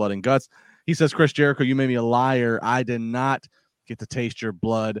team at Blood and Guts. He says, Chris Jericho, you made me a liar. I did not get to taste your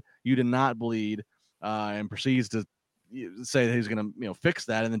blood. You did not bleed. And proceeds to say that he's going to fix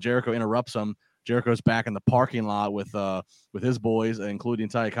that. And then Jericho interrupts him. Jericho's back in the parking lot with his boys, including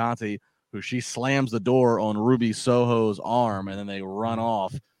Tay Conti, who she slams the door on Ruby Soho's arm, and then they run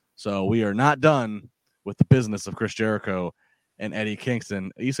off. So we are not done with the business of Chris Jericho and Eddie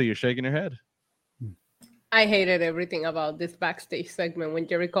Kingston. Issa, you're shaking your head. I hated everything about this backstage segment when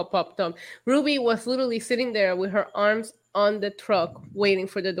Jericho popped up. Ruby was literally sitting there with her arms on the truck waiting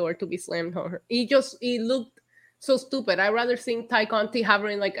for the door to be slammed on her. It looked so stupid. I'd rather seen Ty Conti have her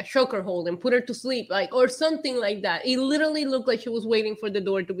in like a choker hold and put her to sleep, like, or something like that. It literally looked like she was waiting for the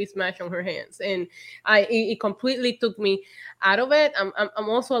door to be smashed on her hands, and it completely took me out of it. I'm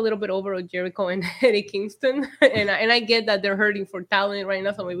also a little bit over Jericho and Eddie Kingston, and I get that they're hurting for talent right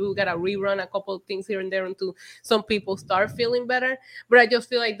now, so maybe we gotta rerun a couple of things here and there until some people start feeling better. But I just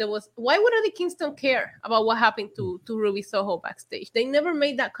feel like why would Eddie Kingston care about what happened to Ruby Soho backstage? They never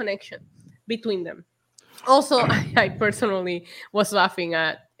made that connection between them. Also, I personally was laughing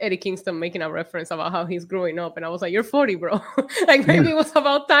at Eddie Kingston making a reference about how he's growing up. And I was like, you're 40, bro. Like, maybe it was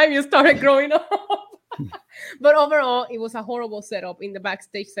about time you started growing up. But overall, it was a horrible setup in the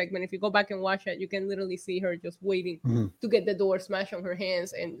backstage segment. If you go back and watch it, you can literally see her just waiting to get the door smashed on her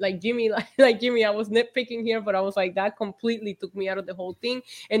hands. And like Jimmy, I was nitpicking here, but I was like, that completely took me out of the whole thing.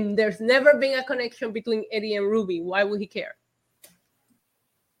 And there's never been a connection between Eddie and Ruby. Why would he care?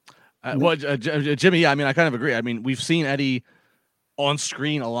 Jimmy, I mean, I kind of agree. I mean, we've seen Eddie on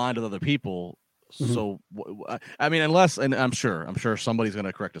screen aligned with other people. So, I mean, and I'm sure somebody's going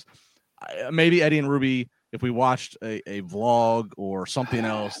to correct us. Maybe Eddie and Ruby, if we watched a vlog or something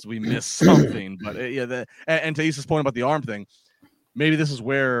else, we missed something. But and to Issa's point about the arm thing, maybe this is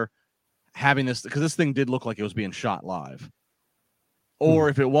where having this, because this thing did look like it was being shot live. Or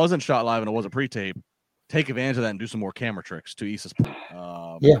if it wasn't shot live and it was a pre-tape, take advantage of that and do some more camera tricks, to Issa's point.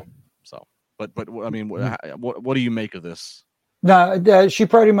 So, but I mean, what do you make of this? No, she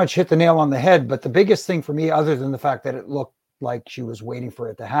pretty much hit the nail on the head. But the biggest thing for me, other than the fact that it looked like she was waiting for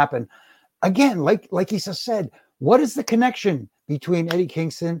it to happen, again, like Issa said, what is the connection between Eddie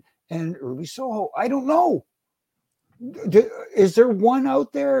Kingston and Ruby Soho? I don't know. Is there one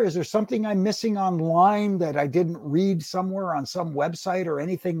out there? Is there something I'm missing online that I didn't read somewhere on some website or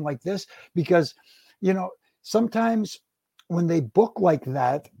anything like this? Because, sometimes when they book like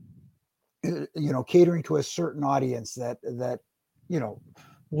that, catering to a certain audience that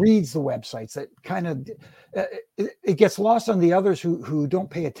reads the websites, that kind of it gets lost on the others who don't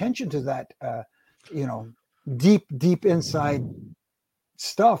pay attention to that deep inside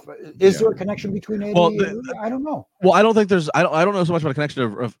stuff. Is there a connection between Eddie and I don't know. Well, I don't think there's I don't know so much about a connection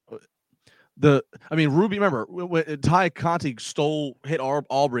of Ruby, remember when Ty Conti hit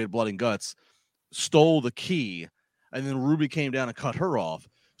Aubrey at Blood and Guts, stole the key, and then Ruby came down and cut her off.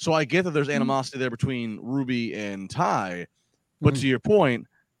 So I get that there's animosity there between Ruby and Ty, but to your point,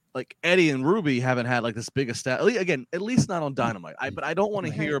 like Eddie and Ruby haven't had like this big again, at least not on Dynamite. But I don't want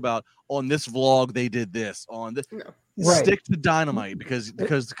to hear about on this vlog they did this on this. No. Stick to Dynamite because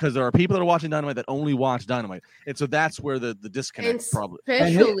there are people that are watching Dynamite that only watch Dynamite, and so that's where the disconnect probably.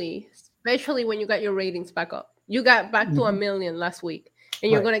 Especially when you got your ratings back up, you got back to 1 million last week.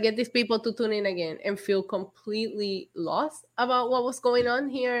 And you're going to get these people to tune in again and feel completely lost about what was going on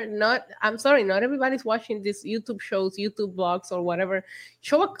here. I'm sorry, not everybody's watching these YouTube shows, YouTube blogs, or whatever.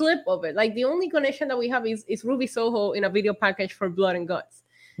 Show a clip of it. Like, the only connection that we have is Ruby Soho in a video package for Blood and Guts.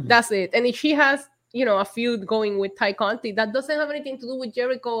 That's it. And if she has, a feud going with Ty Conti, that doesn't have anything to do with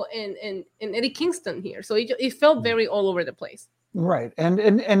Jericho and Eddie Kingston here. So it felt very all over the place. Right. And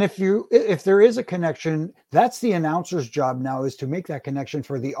if there is a connection, that's the announcer's job now, is to make that connection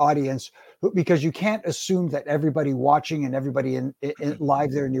for the audience, because you can't assume that everybody watching and everybody in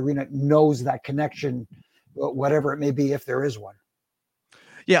live there in the arena knows that connection, whatever it may be, if there is one.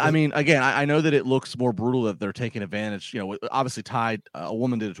 Yeah, I mean, again, I know that it looks more brutal that they're taking advantage. Obviously tied, a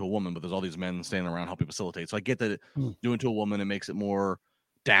woman did it to a woman, but there's all these men standing around helping facilitate. So I get that doing to a woman, it makes it more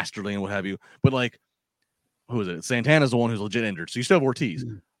dastardly and what have you. But like, who is it? Santana's the one who's legit injured. So you still have Ortiz.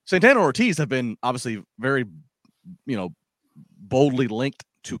 Santana and Ortiz have been obviously very, boldly linked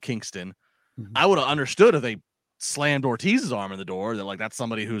to Kingston. I would have understood if they slammed Ortiz's arm in the door. That that's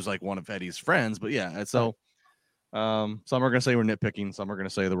somebody who's like one of Eddie's friends. But yeah, and so some are going to say we're nitpicking. Some are going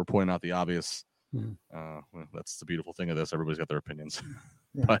to say that we're pointing out the obvious. That's the beautiful thing of this. Everybody's got their opinions,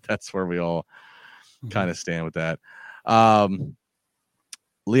 but that's where we all kind of stand with that.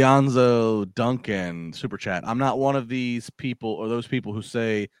 Leonzo Duncan super chat. I'm not one of these people or those people who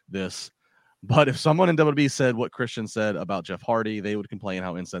say this, but if someone in WWE said what Christian said about Jeff Hardy, they would complain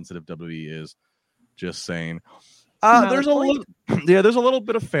how insensitive WWE is. Just saying. There's a little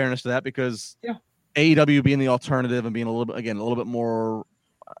bit of fairness to that, because AEW being the alternative and being a little bit more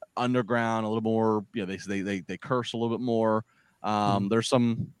underground, a little more, they curse a little bit more. There's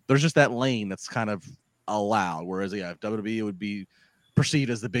just that lane that's kind of allowed. Whereas if WWE would be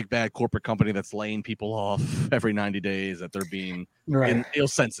perceived as the big bad corporate company that's laying people off every 90 days, that they're being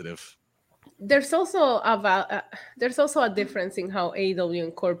ill-sensitive. There's also a difference in how AEW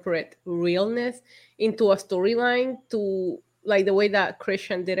incorporate realness into a storyline to like the way that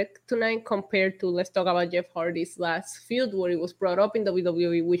Christian did it tonight compared to, let's talk about Jeff Hardy's last feud where he was brought up in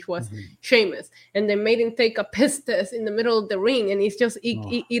WWE, which was Sheamus, and they made him take a piss test in the middle of the ring, and it's just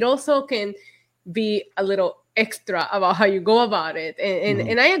it also can be a little extra about how you go about it,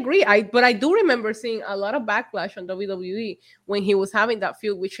 and I agree. But I do remember seeing a lot of backlash on WWE when he was having that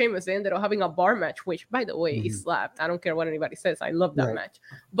feud with Sheamus. They ended up having a bar match, which, by the way, he slapped. I don't care what anybody says. I love that match.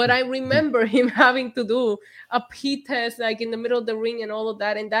 But I remember him having to do a pee test like in the middle of the ring and all of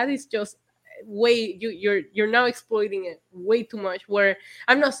that, and that is just way you're now exploiting it way too much. Where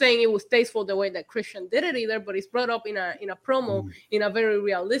I'm not saying it was tasteful the way that Christian did it either, but it's brought up in a promo in a very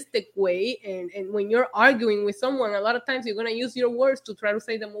realistic way, and when you're arguing with someone, a lot of times you're going to use your words to try to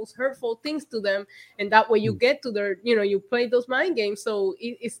say the most hurtful things to them, and that way you get to their, you play those mind games. So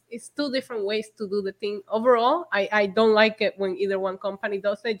it's two different ways to do the thing. Overall, I don't like it when either one company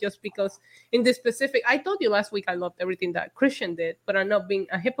does it, just because in this specific, I told you last week I loved everything that Christian did, but I'm not being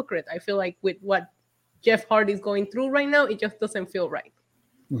a hypocrite. I feel like with what Jeff Hardy is going through right now, it just doesn't feel right.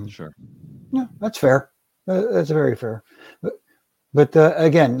 Sure. Yeah, that's fair. That's very fair. But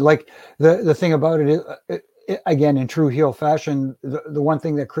again, like the thing about it is, again, in true heel fashion, the one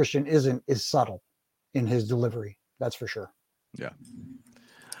thing that Christian isn't is subtle in his delivery. That's for sure. Yeah.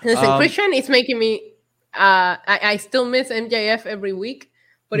 Listen, Christian is making me, I still miss MJF every week.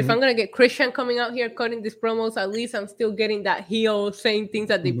 But if I'm going to get Christian coming out here cutting these promos, at least I'm still getting that heel saying things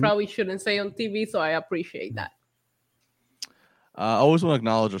that they probably shouldn't say on TV. So I appreciate that. I always want to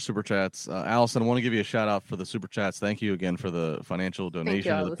acknowledge our super chats. Allison, I want to give you a shout out for the super chats. Thank you again for the financial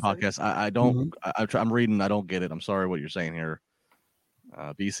donation to the podcast. I'm reading. I don't get it. I'm sorry what you're saying here.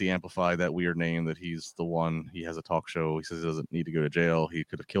 BC amplified that weird name that he's the one. He has a talk show. He says he doesn't need to go to jail. He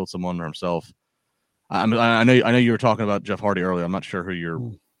could have killed someone or himself. I know you were talking about Jeff Hardy earlier. I'm not sure who you're,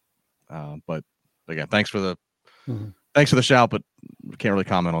 but again, thanks for the shout, but we can't really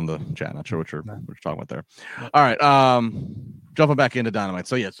comment on the chat. Not sure what you're talking about there. All right, jumping back into Dynamite.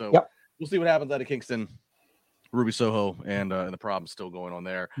 So we'll see what happens out of Kingston, Ruby Soho, and the problems still going on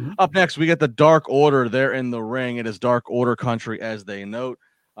there. Up next, we get the Dark Order. They're in the ring. It is Dark Order country, as they note.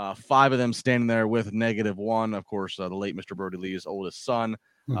 5 of them standing there with -1. Of course, the late Mr. Brody Lee's oldest son.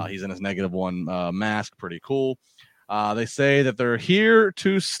 He's in his -1 mask. Pretty cool. They say that they're here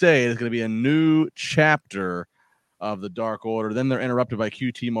to stay. There's going to be a new chapter of the Dark Order. Then they're interrupted by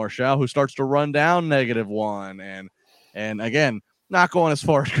QT Marshall, who starts to run down -1. And again, not going as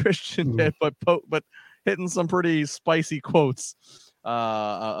far as Christian did, but hitting some pretty spicy quotes,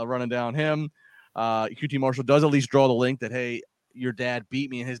 running down him. QT Marshall does at least draw the link that, hey, your dad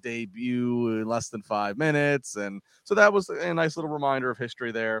beat me in his debut in less than 5 minutes. And so that was a nice little reminder of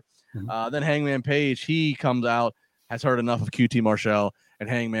history there. Then Hangman Page, he comes out, has heard enough of QT Marshall, and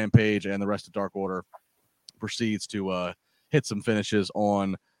Hangman Page and the rest of Dark Order proceeds to hit some finishes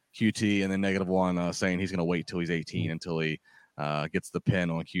on QT, and then -1 saying he's going to wait till he's 18 until he gets the pin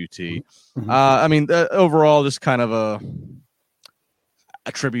on QT. I mean, overall, just kind of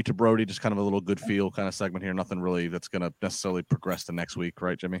a tribute to Brody, just kind of a little good feel kind of segment here. Nothing really that's going to necessarily progress to next week,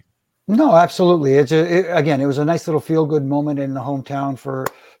 right, Jimmy? No, absolutely. It was a nice little feel good moment in the hometown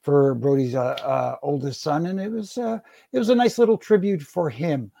for Brody's oldest son, and it was a nice little tribute for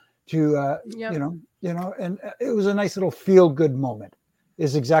him to and it was a nice little feel good moment.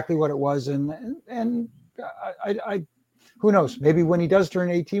 Is exactly what it was, and I who knows? Maybe when he does turn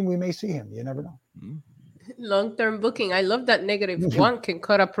 18, we may see him. You never know. Long-term booking. I love that -1 can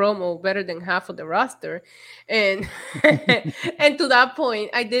cut a promo better than half of the roster, and and to that point,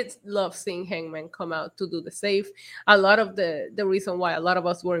 I did love seeing Hangman come out to do the save. A lot of the reason why a lot of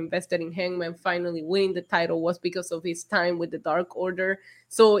us were invested in Hangman finally winning the title was because of his time with the Dark Order.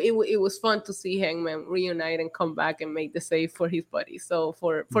 So it was fun to see Hangman reunite and come back and make the save for his buddy. So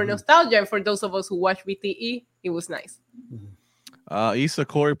for nostalgia and for those of us who watch BTE, it was nice. Issa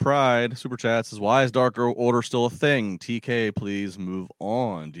Corey Pride super chat says, "Why is Dark Order still a thing? TK, please move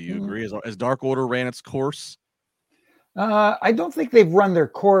on." Do you agree? Has Dark Order ran its course? I don't think they've run their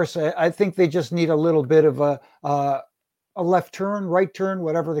course. I think they just need a little bit of a left turn, right turn,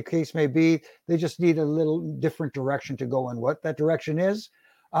 whatever the case may be. They just need a little different direction to go in. What that direction is,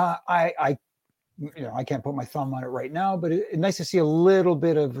 I can't put my thumb on it right now, but it's nice to see a little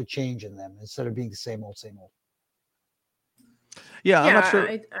bit of a change in them instead of being the same old, same old. Yeah, I'm not sure.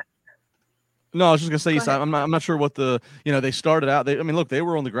 No, I was just gonna say, I'm not sure what they started out. They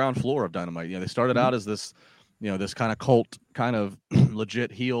were on the ground floor of Dynamite. They started out as this, this kind of cult, kind of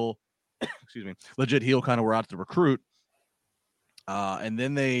legit heel. Excuse me, legit heel kind of were out to recruit, and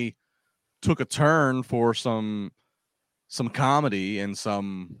then they took a turn for some comedy and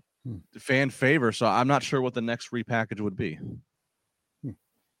some fan favor. So I'm not sure what the next repackage would be.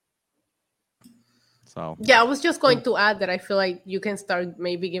 So yeah, I was just going to add that I feel like you can start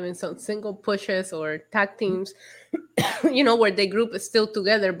maybe giving some single pushes or tag teams, where the group is still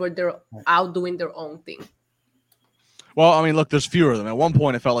together, but they're out doing their own thing. Well, I mean, look, there's fewer of them. At one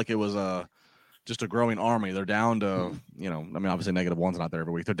point, it felt like it was just a growing army. They're down to, obviously -1's not there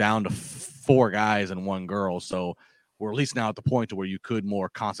every week. They're down to 4 guys and 1 girl. So we're at least now at the point to where you could more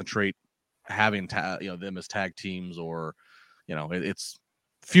concentrate having them as tag teams, or it's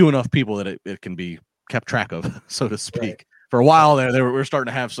few enough people that it can be kept track of, so to speak. Right. For a while there, we were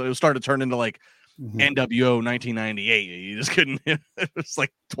starting to have, so it was starting to turn into like NWO 1998. You just couldn't. It was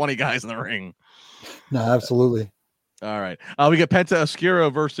like 20 guys in the ring. No, absolutely. All right, we get Penta Oscuro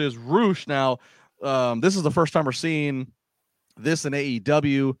versus Rush. Now, this is the first time we're seeing this in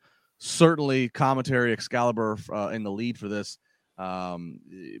AEW. Certainly, commentary Excalibur in the lead for this.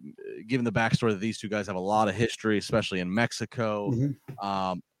 Given the backstory that these two guys have a lot of history, especially in Mexico.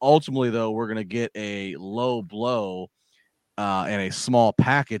 Ultimately, though, we're going to get a low blow and a small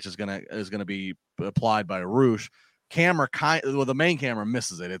package is going to be applied by Rush. The main camera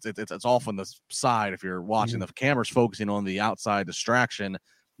misses it. It's off on the side. If you're watching, the camera's focusing on the outside distraction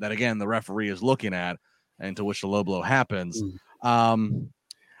that, again, the referee is looking at, and to which the low blow happens. I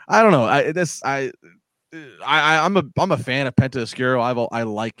don't know. I'm a fan of Penta Oscuro. I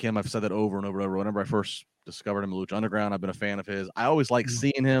like him. I've said that over and over and over. Whenever I first discovered him in Lucha Underground, I've been a fan of his. I always like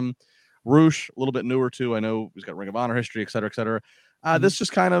seeing him. Rush, a little bit newer too. I know he's got Ring of Honor history, et cetera, et cetera. This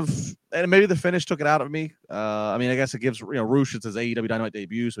just kind of, and maybe the finish took it out of me. I guess it gives Rush, it's his AEW Dynamite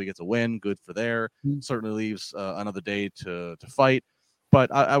debut, so he gets a win. Good for there. Certainly leaves another day to fight.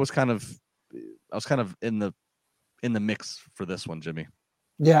 But I was kind of in the mix for this one, Jimmy.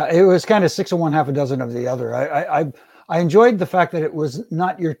 Yeah, it was kind of 6 of one, half a dozen of the other. I enjoyed the fact that it was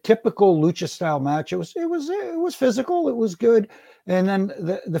not your typical lucha style match. It was physical. It was good, and then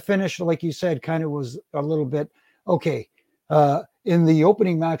the finish, like you said, kind of was a little bit okay. In the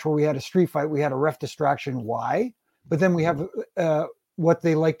opening match where we had a street fight, we had a ref distraction. Why? But then we have what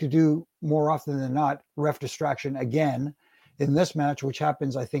they like to do more often than not, ref distraction again in this match, which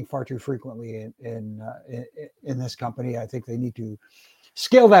happens, I think, far too frequently in this company. I think they need to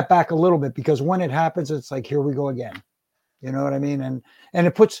scale that back a little bit, because when it happens, it's like, here we go again. You know what I mean? And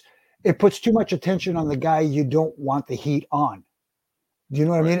it puts too much attention on the guy you don't want the heat on. Do you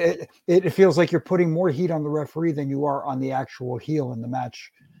know what I mean? It feels like you're putting more heat on the referee than you are on the actual heel in the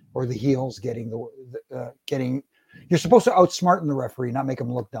match, or the heels getting you're supposed to outsmarten the referee, not make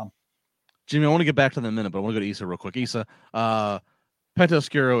him look dumb. Jimmy, I want to get back to that in a minute, but I want to go to Issa real quick. Issa, Penta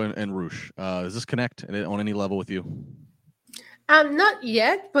Oscuro and Rush, does this connect on any level with you? Not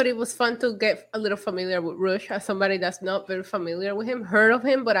yet, but it was fun to get a little familiar with Rush as somebody that's not very familiar with him. Heard of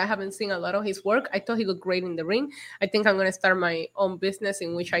him, but I haven't seen a lot of his work. I thought he looked great in the ring. I think I'm going to start my own business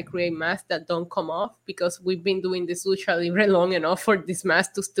in which I create masks that don't come off, because we've been doing this Lucha Libre long enough for this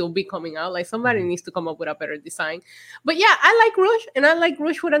mask to still be coming out. Like, somebody needs to come up with a better design. But yeah, I like Rush, and I like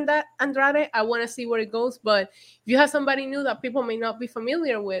Rush with Andrade. I want to see where it goes. But if you have somebody new that people may not be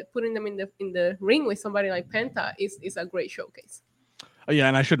familiar with, putting them in the ring with somebody like Penta is a great showcase. Yeah,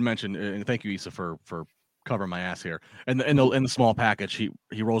 and I should mention, and thank you, Issa, for covering my ass here. And in the small package, he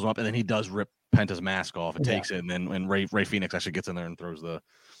rolls him up, and then he does rip Penta's mask off and takes it, and then Ray Phoenix actually gets in there and throws the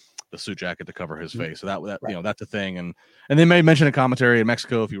suit jacket to cover his face. So that right. That's a thing. And they may mention a commentary in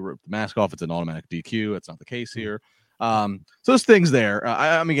Mexico, if you rip the mask off, it's an automatic DQ. It's not the case here. So there's things there.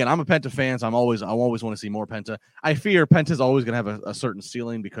 Again, I'm a Penta fan, so I always want to see more Penta. I fear Penta's always going to have a certain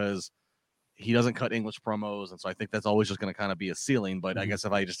ceiling, because he doesn't cut English promos, and so I think that's always just going to kind of be a ceiling. But I guess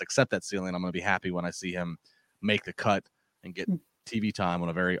if I just accept that ceiling, I'm going to be happy when I see him make the cut and get TV time on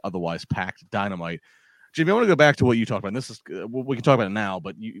a very otherwise packed Dynamite. Jimmy, I want to go back to what you talked about. And this is we can talk about it now,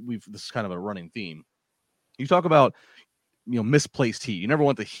 but this is kind of a running theme. You talk about misplaced heat. You never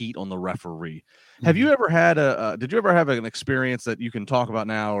want the heat on the referee. Have you ever had did you ever have an experience that you can talk about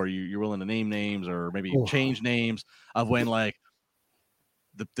now, or you're willing to name names, or maybe change names, of when like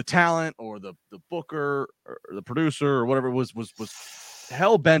the talent or the booker or the producer or whatever was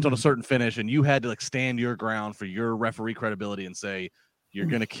hell bent on a certain finish, and you had to like stand your ground for your referee credibility and say, you're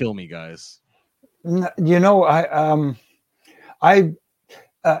gonna kill me, guys? I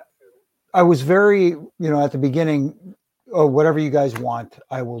was very, at the beginning, whatever you guys want,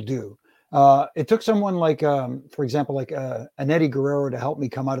 I will do. It took someone like, for example, like an Eddie Guerrero to help me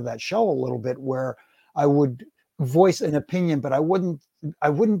come out of that shell a little bit, where I would voice an opinion, but I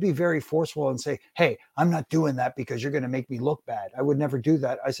wouldn't be very forceful and say, hey, I'm not doing that because you're going to make me look bad. I would never do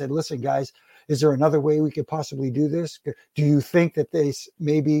that. I said, listen, guys, is there another way we could possibly do this? Do you think that this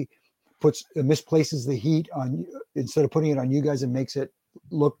maybe misplaces the heat on you instead of putting it on you guys and makes it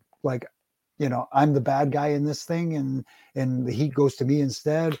look like, I'm the bad guy in this thing and the heat goes to me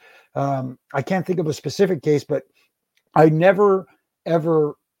instead? I can't think of a specific case, but I never,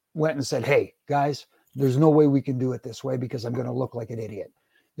 ever went and said, hey, guys, there's no way we can do it this way because I'm going to look like an idiot.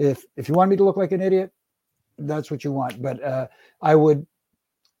 If you want me to look like an idiot, that's what you want. But I would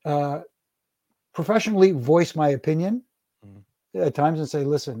professionally voice my opinion at times and say,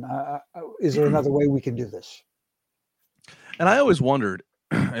 listen, is there another way we can do this? And I always wondered,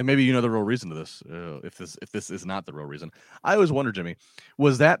 and maybe you know the real reason to this, if this is not the real reason. I always wondered, Jimmy,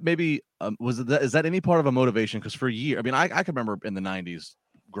 was that maybe is that any part of a motivation? Because for years, I mean, I can remember in the 90s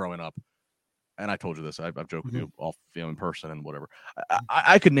growing up, and I told you this, I've joked with you all in person and whatever.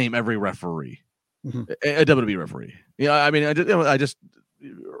 I could name every referee, a WWE referee. I mean, I just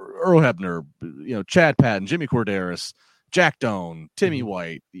Earl Hebner, Chad Patton, Jimmy Corderas, Jack Doan, Timmy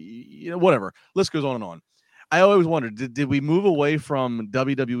White, whatever. List goes on and on. I always wondered, did we move away from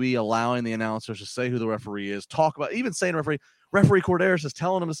WWE allowing the announcers to say who the referee is, talk about, even saying referee Corderas is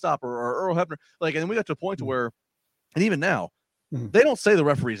telling them to stop, or Earl Hebner, and then we got to a point to where, and even now, they don't say the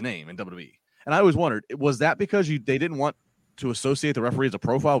referee's name in WWE. And I always wondered, was that because they didn't want to associate the referee as a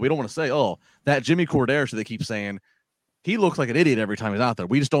profile? We don't want to say, oh, that Jimmy Corderas that they keep saying, he looks like an idiot every time he's out there.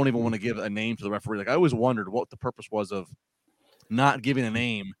 We just don't even want to give a name to the referee. I always wondered what the purpose was of not giving a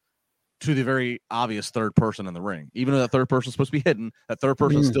name to the very obvious third person in the ring. Even though that third person is supposed to be hidden, that third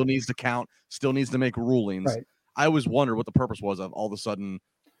person still needs to count, still needs to make rulings. Right. I always wondered what the purpose was of all of a sudden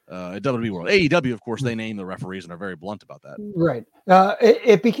WWE world. AEW, of course, they name the referees and are very blunt about that. Right.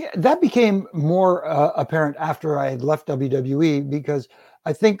 That became more apparent after I had left WWE, because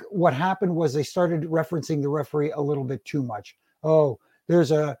I think what happened was they started referencing the referee a little bit too much. Oh,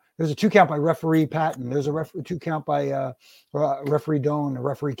 there's a 2 count by referee Patton. There's a 2 count by referee Doan, or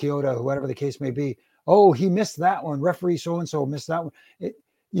referee Kyoto, whatever the case may be. Oh, he missed that one. Referee so-and-so missed that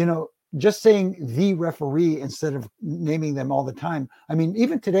one. Just saying the referee instead of naming them all the time. I mean,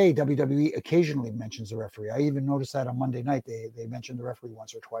 even today, WWE occasionally mentions the referee. I even noticed that on Monday night, they mentioned the referee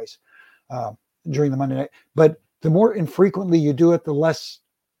once or twice during the Monday night. But the more infrequently you do it, the less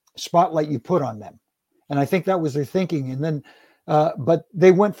spotlight you put on them. And I think that was their thinking. And then, but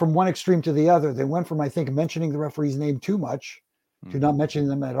they went from one extreme to the other. They went from, I think, mentioning the referee's name too much to not mentioning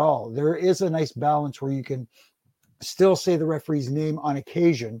them at all. There is a nice balance where you can still say the referee's name on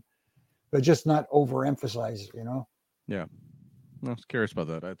occasion, but just not overemphasize, Yeah. I was curious about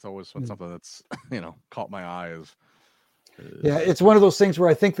that. It's always something that's, caught my eye. Yeah, it's one of those things where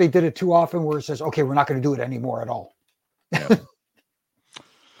I think they did it too often where it says, okay, we're not going to do it anymore at all. Yeah.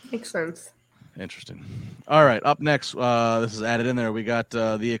 Makes sense. Interesting. All right, up next, this is added in there. We got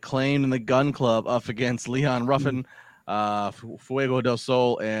the Acclaimed and the Gun Club up against Leon Ruffin, Fuego del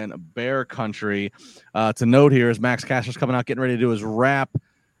Sol, and Bear Country. To note here is Max Caster's coming out, getting ready to do his rap.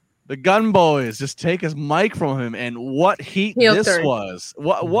 The Gun Boys just take his mic from him, and what heat was.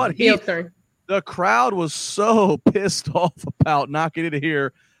 What heat. The crowd was so pissed off about not getting to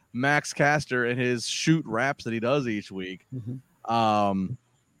hear Max Caster and his shoot raps that he does each week.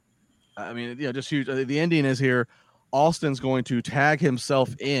 I mean, just huge. The ending is here. Austin's going to tag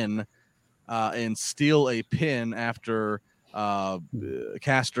himself in and steal a pin after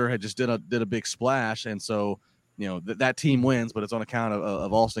Caster had just did a big splash, and so that team wins, but it's on account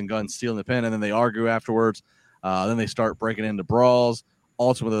of Austin Gunn stealing the pin, and then they argue afterwards. Then they start breaking into brawls.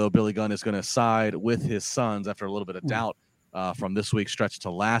 Ultimately, though, Billy Gunn is going to side with his sons after a little bit of doubt from this week's stretch to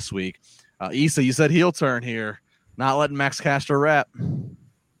last week. Issa, you said heel turn here, not letting Max Caster rap.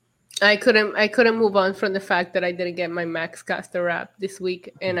 I couldn't move on from the fact that I didn't get my Max Caster rap this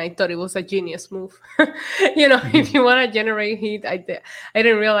week, and I thought it was a genius move. If you want to generate heat, I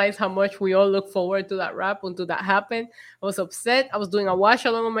didn't realize how much we all look forward to that rap until that happened. I was upset. I was doing a watch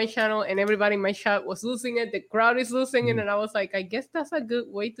along on my channel, and everybody in my chat was losing it. The crowd is losing it, and I was like, I guess that's a good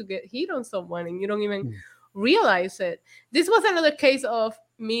way to get heat on someone, and you don't even realize it. This was another case of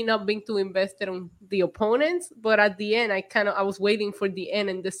me not being too invested on the opponents, but at the end, I was waiting for the end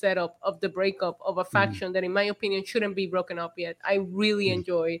and the setup of the breakup of a faction that, in my opinion, shouldn't be broken up yet. I really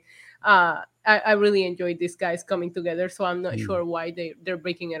enjoyed. I really enjoyed these guys coming together, so I'm not sure why they're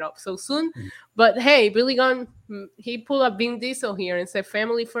breaking it up so soon. But hey, Billy Gunn, he pulled a Vin Diesel here and said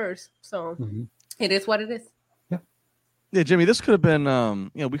family first, so it is what it is. Yeah, Jimmy, this could have been,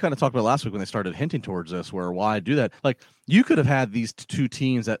 we kind of talked about last week when they started hinting towards this, where why do that? Like, you could have had these two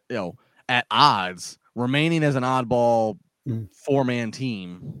teams that, at odds, remaining as an oddball 4-man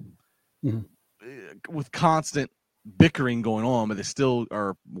team with constant bickering going on, but they still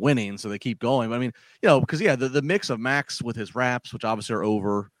are winning, so they keep going. But I mean, because the mix of Max with his raps, which obviously are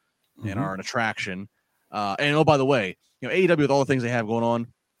over and are an attraction, and by the way, AEW with all the things they have going on,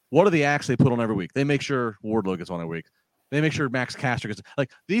 what are the acts they put on every week? They make sure Wardlow gets on every week. They make sure Max Caster gets,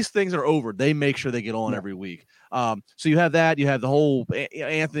 like, these things are over. They make sure they get on every week. So you have that. You have the whole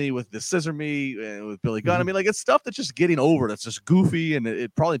Anthony with the Scissor Me and with Billy Gunn. I mean, like, it's stuff that's just getting over. That's just goofy, and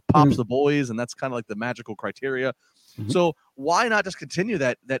it probably pops the boys, and that's kind of like the magical criteria. So why not just continue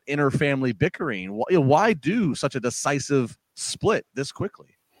that inter-family bickering? Why do such a decisive split this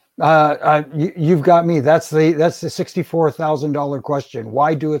quickly? You've got me. That's the $64,000 question.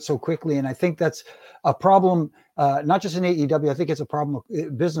 Why do it so quickly? And I think that's a problem, not just in AEW. I think it's a problem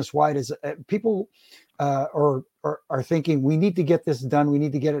business wide. Is people are thinking we need to get this done. We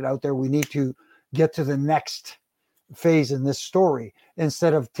need to get it out there. We need to get to the next phase in this story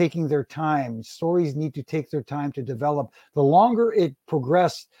instead of taking their time. Stories need to take their time to develop. The longer it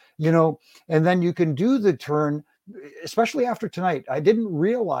progressed, and then you can do the turn. Especially after tonight, I didn't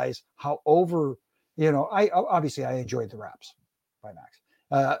realize how over, I obviously I enjoyed the raps by Max,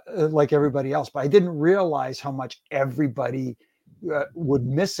 like everybody else, but I didn't realize how much everybody would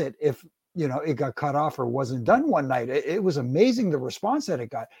miss it if, it got cut off or wasn't done one night. It was amazing the response that it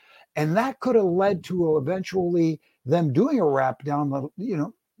got. And that could have led to eventually them doing a rap down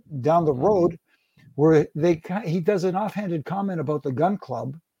the road where he does an offhanded comment about the Gun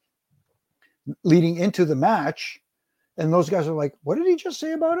Club leading into the match, and those guys are like, what did he just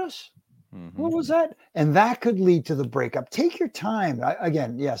say about us? What was that? And that could lead to the breakup. Take your time.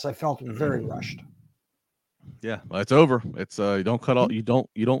 Yes, I felt very rushed. Yeah, well, it's over. It's you don't cut off. You don't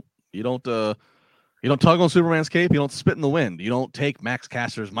tug on Superman's cape. You don't spit in the wind. You don't take Max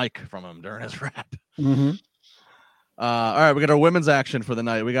Caster's mic from him during his rap. All right, we got our women's action for the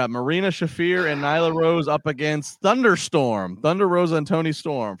night. We got Marina Shafir and Nyla Rose up against Thunderstorm. Thunder Rosa and Toni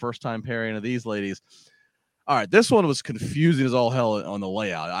Storm. First time pairing of these ladies. All right, this one was confusing as all hell on the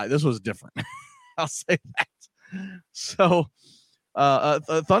layout. This was different. I'll say that. So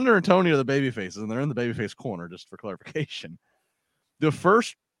Thunder and Toni are the baby faces, and they're in the babyface corner, just for clarification. The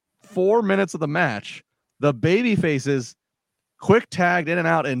first 4 minutes of the match, the baby faces quick tagged in and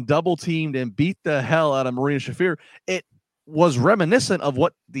out and double teamed and beat the hell out of Marina Shafir. It was reminiscent of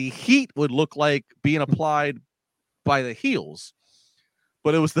what the heat would look like being applied by the heels,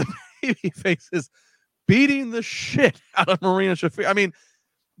 but it was the baby faces beating the shit out of Marina Shafir. I mean,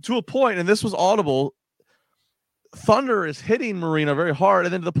 to a point, and this was audible, Thunder is hitting Marina very hard,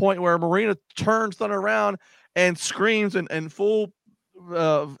 and then to the point where Marina turns Thunder around and screams and full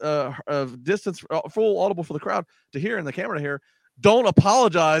distance, full audible for the crowd to hear and the camera to hear, don't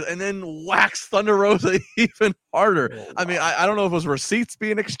apologize, and then whacks Thunder Rosa even harder. Oh, wow. I mean, I don't know if it was receipts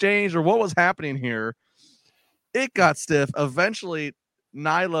being exchanged or what was happening here. It got stiff. Eventually,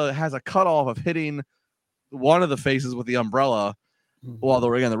 Nyla has a cutoff of hitting one of the faces with the umbrella while the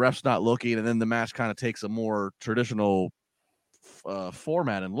ref's not looking, and then the match kind of takes a more traditional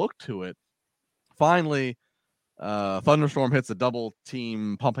format and look to it. Finally, Thunderstorm hits a double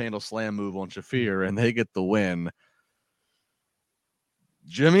team pump handle slam move on Shafir, and they get the win.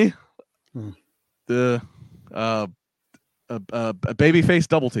 Jimmy, the babyface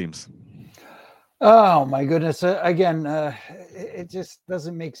double teams. Oh my goodness! Again, it just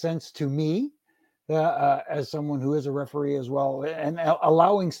doesn't make sense to me as someone who is a referee as well, and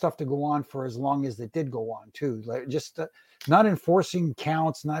allowing stuff to go on for as long as it did go on too. Like just not enforcing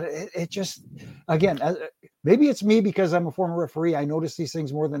counts. It just, again, maybe it's me because I'm a former referee. I notice these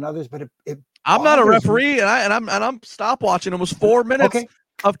things more than others, but I'm not a referee, and I'm stopwatching. It was 4 minutes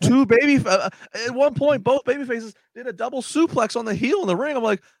of two baby. At one point, both baby faces did a double suplex on the heel in the ring. I'm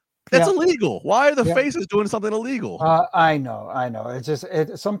like, that's illegal. Why are the faces doing something illegal? I know. It's just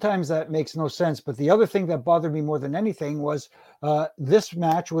sometimes that makes no sense. But the other thing that bothered me more than anything was this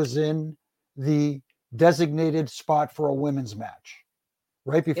match was in the designated spot for a women's match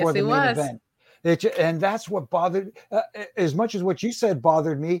right before the main event. And that's what bothered, as much as what you said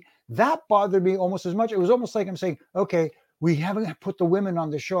bothered me, that bothered me almost as much. It was almost like I'm saying, okay, we haven't put the women on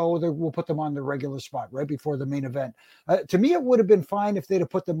the show. We'll put them on the regular spot right before the main event. To me, it would have been fine if they'd have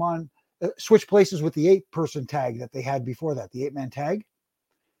put them on, switch places with the 8-person tag that they had before that, the 8-man tag.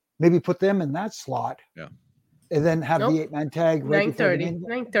 Maybe put them in that slot. Yeah. And then have the 8-man tag. Right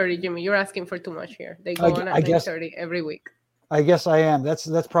 9:30, Jimmy. You're asking for too much here. They go on at 9:30 every week. I guess I am. That's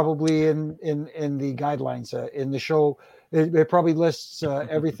probably in the guidelines in the show. It probably lists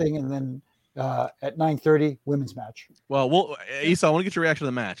everything, and then at 9:30 women's match. Well, Issa, I want to get your reaction to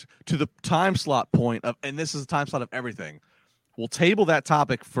the match, to the time slot point of, and this is the time slot of everything. We'll table that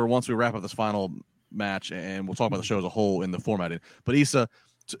topic for once we wrap up this final match, and we'll talk about the show as a whole in the formatting. But Issa,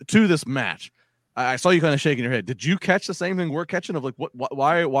 to this match, I saw you kind of shaking your head. Did you catch the same thing we're catching of like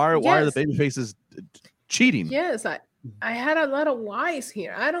why are the baby faces cheating? Yes, I had a lot of whys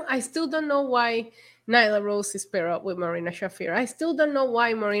here. I still don't know why Nyla Rose is paired up with Marina Shafir. I still don't know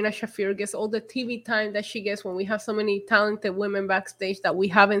why Marina Shafir gets all the TV time that she gets when we have so many talented women backstage that we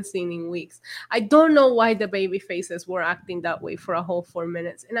haven't seen in weeks. I don't know why the baby faces were acting that way for a whole 4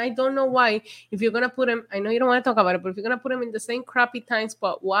 minutes. And I don't know why, if you're going to put them, I know you don't want to talk about it, but if you're going to put them in the same crappy time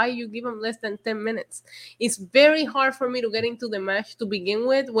spot, why you give them less than 10 minutes? It's very hard for me to get into the match to begin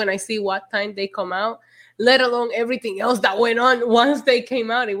with when I see what time they come out, let alone everything else that went on once they came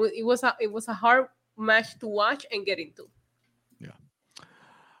out. It was a hard match to watch and get into.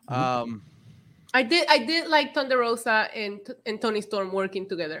 I did like Thunder Rosa and Toni Storm working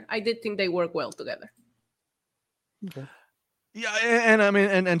together. I did think they work well together. Okay. Yeah, and I mean,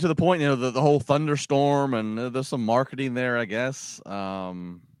 and to the point, the whole thunderstorm, and there's some marketing there, I guess. The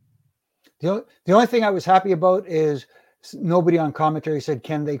only thing I was happy about is nobody on commentary said,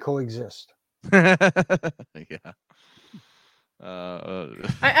 "Can they coexist?" Yeah.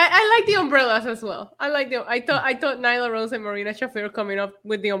 I like the umbrellas as well. I thought Nyla Rose and Marina Shafir coming up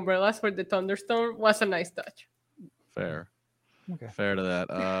with the umbrellas for the thunderstorm was a nice touch. Fair. Okay. Fair to that.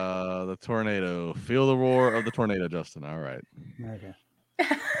 The tornado. Feel the roar of the tornado, Justin. All right. Okay.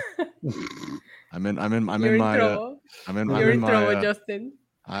 I'm in my Justin.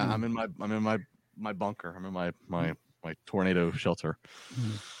 I'm in my bunker. I'm in my tornado shelter.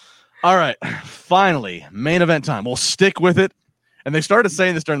 Mm-hmm. All right. Finally, main event time. We'll stick with it. And they started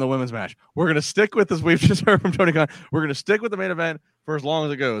saying this during the women's match. We're going to stick with this. We've just heard from Tony Khan. We're going to stick with the main event for as long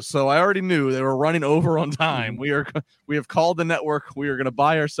as it goes. So I already knew they were running over on time. We have called the network. We are going to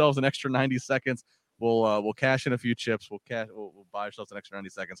buy ourselves an extra 90 seconds. We'll cash in a few chips. We'll buy ourselves an extra 90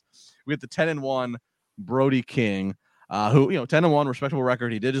 seconds. We have the 10-1 Brody King, who 10-1 respectable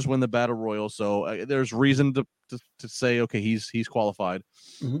record. He did just win the Battle Royal, so there's reason to say okay, he's qualified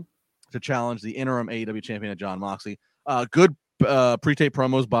to challenge the interim AEW champion Jon Moxley. Good pre-tape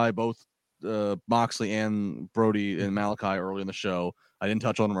promos by both Moxley and Brody and Malachi early in the show. I didn't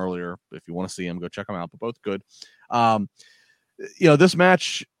touch on them earlier. If you want to see them, go check them out. But both good. This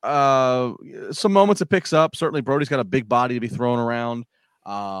match, some moments it picks up. Certainly, Brody's got a big body to be thrown around.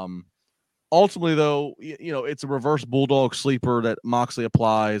 Ultimately, though, it's a reverse bulldog sleeper that Moxley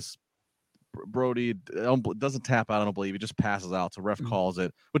applies. Brody doesn't tap out. I don't believe he just passes out. So ref calls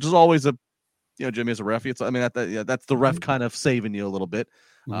it, which is always a. Jimmy, as a ref, that's the ref kind of saving you a little bit.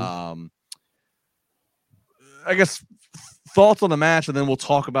 I guess thoughts on the match, and then we'll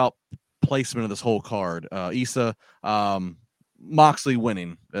talk about placement of this whole card. Issa, Moxley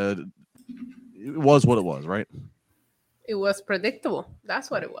winning. It was what it was, right? It was predictable. That's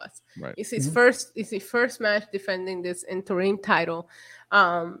what it was. Right. It's his first match defending this interim title.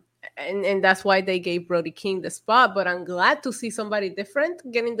 And that's why they gave Brody King the spot. But I'm glad to see somebody different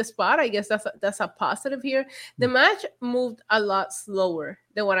getting the spot. I guess that's a positive here. The match moved a lot slower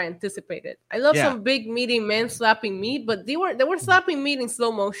than what I anticipated. I love some big meaty men slapping meat, but they were slapping meat in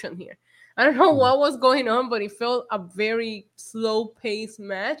slow motion here. I don't know what was going on, but it felt a very slow-paced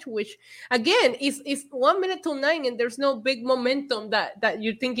match, which, again, is 1 minute till 9, and there's no big momentum that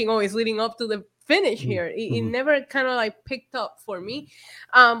you're thinking, it's leading up to the finish here. It never kind of like picked up for me.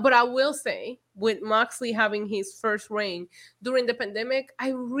 But I will say, with Moxley having his first reign during the pandemic, I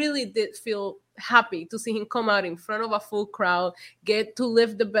really did feel happy to see him come out in front of a full crowd, get to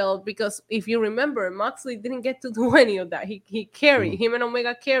lift the belt, because if you remember, Moxley didn't get to do any of that. He carried, him and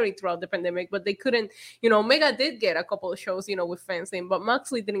Omega carried throughout the pandemic, but they couldn't, Omega did get a couple of shows, with fans in, but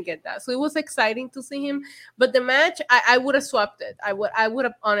Moxley didn't get that. So it was exciting to see him. But the match, I would have swapped it. I would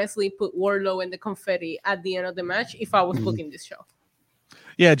have honestly put Wardlow and the confetti at the end of the match if I was booking this show.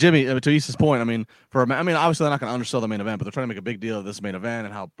 Yeah, Jimmy, to Issa's point, obviously they're not going to undersell the main event, but they're trying to make a big deal of this main event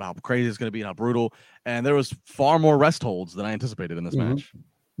and how crazy it's going to be and how brutal. And there was far more rest holds than I anticipated in this match.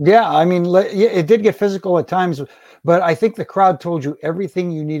 Yeah, it did get physical at times, but I think the crowd told you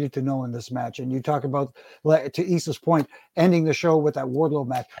everything you needed to know in this match. And you talk about, to Issa's point, ending the show with that Wardlow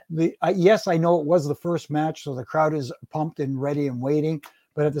match. Yes, I know it was the first match, so the crowd is pumped and ready and waiting.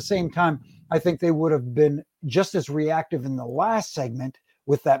 But at the same time, I think they would have been just as reactive in the last segment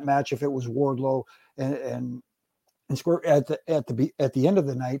with that match if it was Wardlow and Squirt at the end of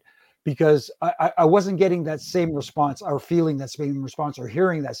the night, because I wasn't getting that same response or feeling that same response or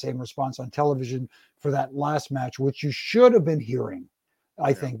hearing that same response on television for that last match, which you should have been hearing,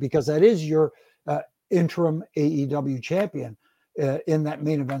 I think, because that is your interim AEW champion in that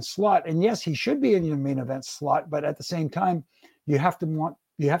main event slot. And yes, he should be in your main event slot, but at the same time, you have to want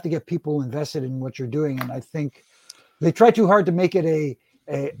you have to get people invested in what you're doing. And I think they try too hard to make it a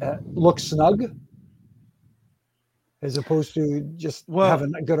look snug as opposed to just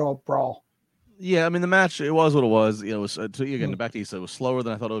having a good old brawl. Yeah, I mean the match, it was what it was. You know, it was again back to you said it was slower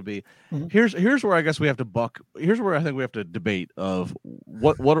than I thought it would be. Here's where I guess we have to buck. Here's where I think we have to debate of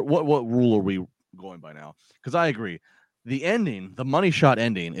what rule are we going by now? Because I agree, the ending, the money shot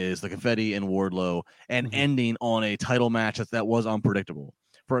ending, is the confetti and Wardlow, and ending on a title match that was unpredictable.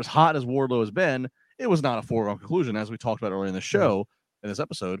 For as hot as Wardlow has been, it was not a foregone conclusion, as we talked about earlier in the show in this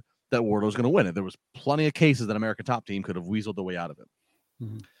episode, that Wardlow was going to win it. There was plenty of cases that American Top Team could have weaseled their way out of it.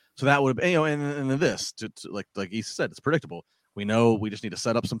 So that would have, you know, and this, like Issa said, it's predictable. We know we just need to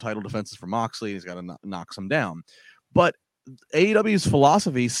set up some title defenses for Moxley. He's got to knock some down. But AEW's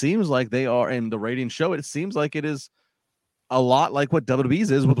philosophy seems like they are, and the ratings show it seems like it is a lot like what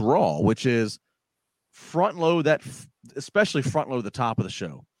WWE's is with Raw, which is front load especially front load the top of the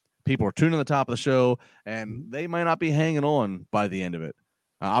show. People are tuning the top of the show, and they might not be hanging on by the end of it.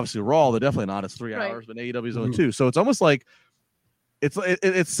 Obviously, Raw, they're definitely not. It's 3 hours, but AEW's only 2. So it's almost like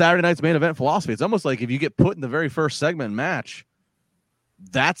it's Saturday night's main event philosophy. It's almost like if you get put in the very first segment match,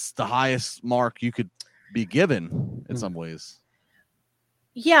 that's the highest mark you could be given in some ways.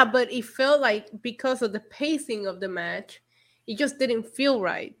 Yeah, but it felt like because of the pacing of the match, it just didn't feel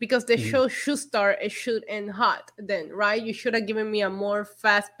right because the show should start, it should end hot then, right? You should have given me a more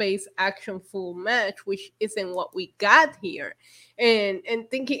fast-paced, action-full match, which isn't what we got here. And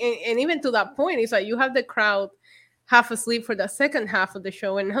thinking, and even to that point, it's like you have the crowd half asleep for the second half of the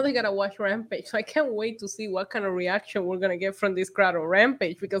show, and now they gotta watch Rampage. So I can't wait to see what kind of reaction we're gonna get from this crowd on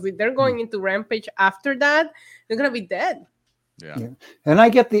Rampage, because if they're going into Rampage after that, they're gonna be dead. Yeah. And I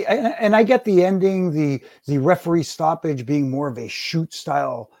get the ending, the referee stoppage being more of a shoot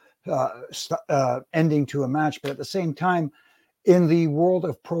style ending to a match, but at the same time, in the world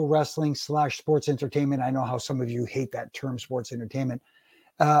of pro wrestling / sports entertainment, I know how some of you hate that term, sports entertainment.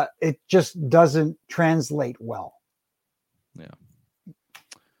 It just doesn't translate well.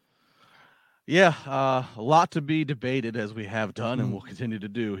 Yeah, a lot to be debated, as we have done and will continue to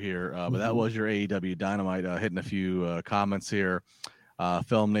do here. But that was your AEW Dynamite. Hitting a few comments here.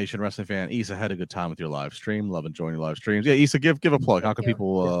 Film Nation Wrestling Fan Issa, had a good time with your live stream. Love enjoying your live streams. Yeah, Issa, give a plug. How can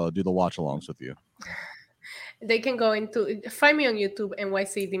people do the watch alongs with you? They can go find me on YouTube,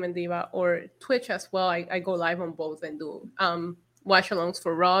 NYC Demon Diva, or Twitch as well. I go live on both and do watch alongs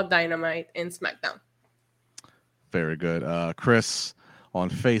for Raw, Dynamite, and SmackDown. Very good. Chris on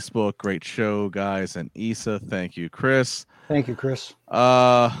Facebook, great show, guys. And Issa, thank you, Chris. Thank you, Chris.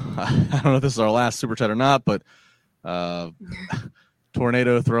 I don't know if this is our last super chat or not, but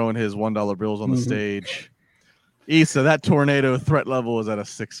Tornado throwing his $1 bills on the stage. Issa, that Tornado threat level is at a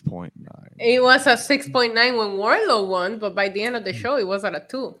 6.9. It was a 6.9 when Wardlow won, but by the end of the show, it was at a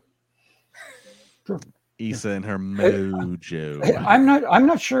 2. Sure. Issa and her mojo. I'm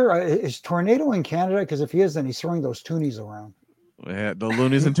not sure. Is Tornado in Canada? Because if he is, then he's throwing those toonies around. Yeah, the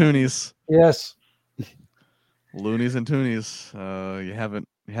loonies and toonies. Yes. Loonies and toonies. You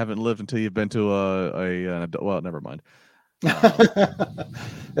haven't lived until you've been to a well, never mind.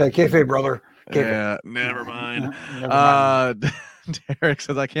 Kayfabe, brother. Kayfabe. Yeah, never mind. Derek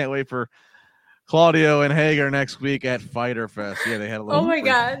says, I can't wait for Claudio and Hager next week at Fyter Fest. Yeah, they had a little. Oh my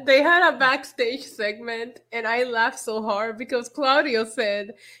God, they had a backstage segment, and I laughed so hard because Claudio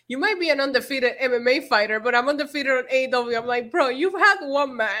said, "You might be an undefeated MMA fighter, but I'm undefeated on AEW." I'm like, bro, you've had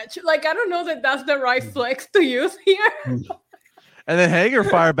one match. Like, I don't know that that's the right flex to use here. And then Hager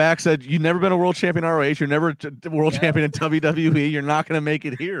fired back, said, "You've never been a world champion in ROH. You're never a world champion in WWE. You're not going to make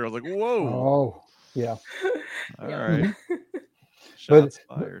it here." I was like, "Whoa!" Oh, yeah. All right. Shots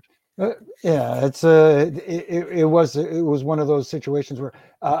fired. Yeah, it was one of those situations where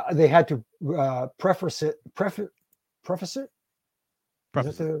they had to preface it. Is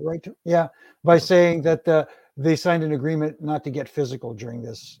that the right term? Yeah, by saying that they signed an agreement not to get physical during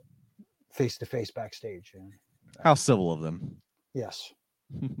this face-to-face backstage. How civil of them. Yes.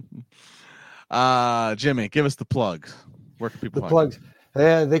 Jimmy, give us the plugs. Where can people find plugs?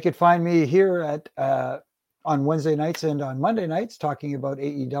 They could find me here at on Wednesday nights and on Monday nights talking about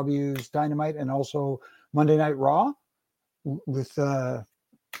AEW's Dynamite and also Monday Night Raw with the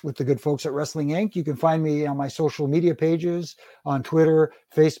good folks at Wrestling Inc. You can find me on my social media pages on Twitter,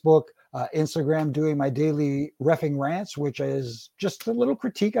 Facebook, Instagram, doing my daily reffing rants, which is just a little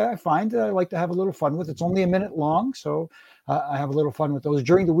critique I find that I like to have a little fun with. It's only a minute long, so I have a little fun with those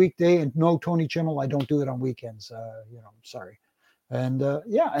during the weekday. And no, Tony Chimmel, I don't do it on weekends. I'm sorry. And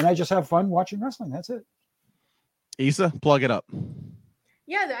and I just have fun watching wrestling. That's it. Issa, plug it up.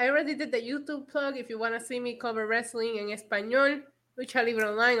 Yeah, I already did the YouTube plug. If you want to see me cover wrestling in Espanol, Lucha Libre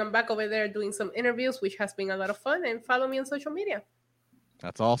Online. I'm back over there doing some interviews, which has been a lot of fun. And follow me on social media.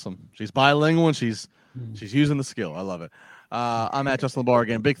 That's awesome. She's bilingual and she's using the skill. I love it. I'm at Justin LaBar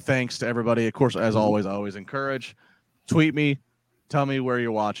again. Big thanks to everybody. Of course, as always, I always encourage. Tweet me. Tell me where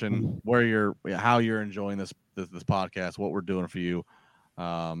you're watching, how you're enjoying this podcast, what we're doing for you.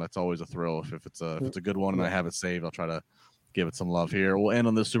 That's always a thrill. If it's a good one and I have it saved, I'll try to give it some love here. We'll end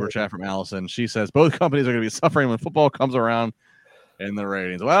on this super chat from Allison. She says both companies are going to be suffering when football comes around in the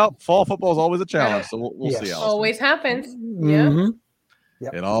ratings. Well, fall football is always a challenge, so we'll see. Allison. Always happens. Yeah. Mm-hmm.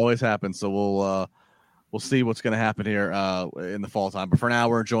 Yep. It always happens. So we'll see what's going to happen here in the fall time. But for now,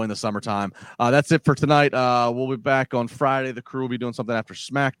 we're enjoying the summertime. That's it for tonight. We'll be back on Friday. The crew will be doing something after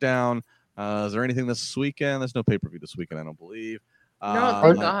SmackDown. Is there anything this weekend? There's no pay-per-view this weekend, I don't believe. No,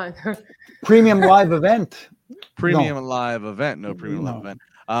 thank God. Premium live event. Live event. No premium live event.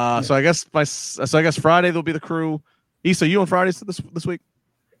 So I guess Friday there'll be the crew. Issa, you on Fridays this week?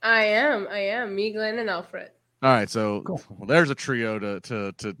 I am. Me, Glenn, and Alfred. All right, so cool. Well, there's a trio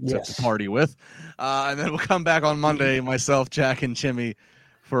to party with, and then we'll come back on Monday. Myself, Jack, and Jimmy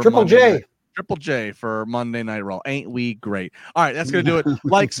for Triple J for Monday Night Raw. Ain't we great? All right, that's gonna do it.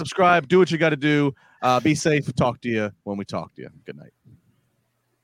 Like, subscribe, do what you got to do. Be safe. Talk to you when we talk to you. Good night.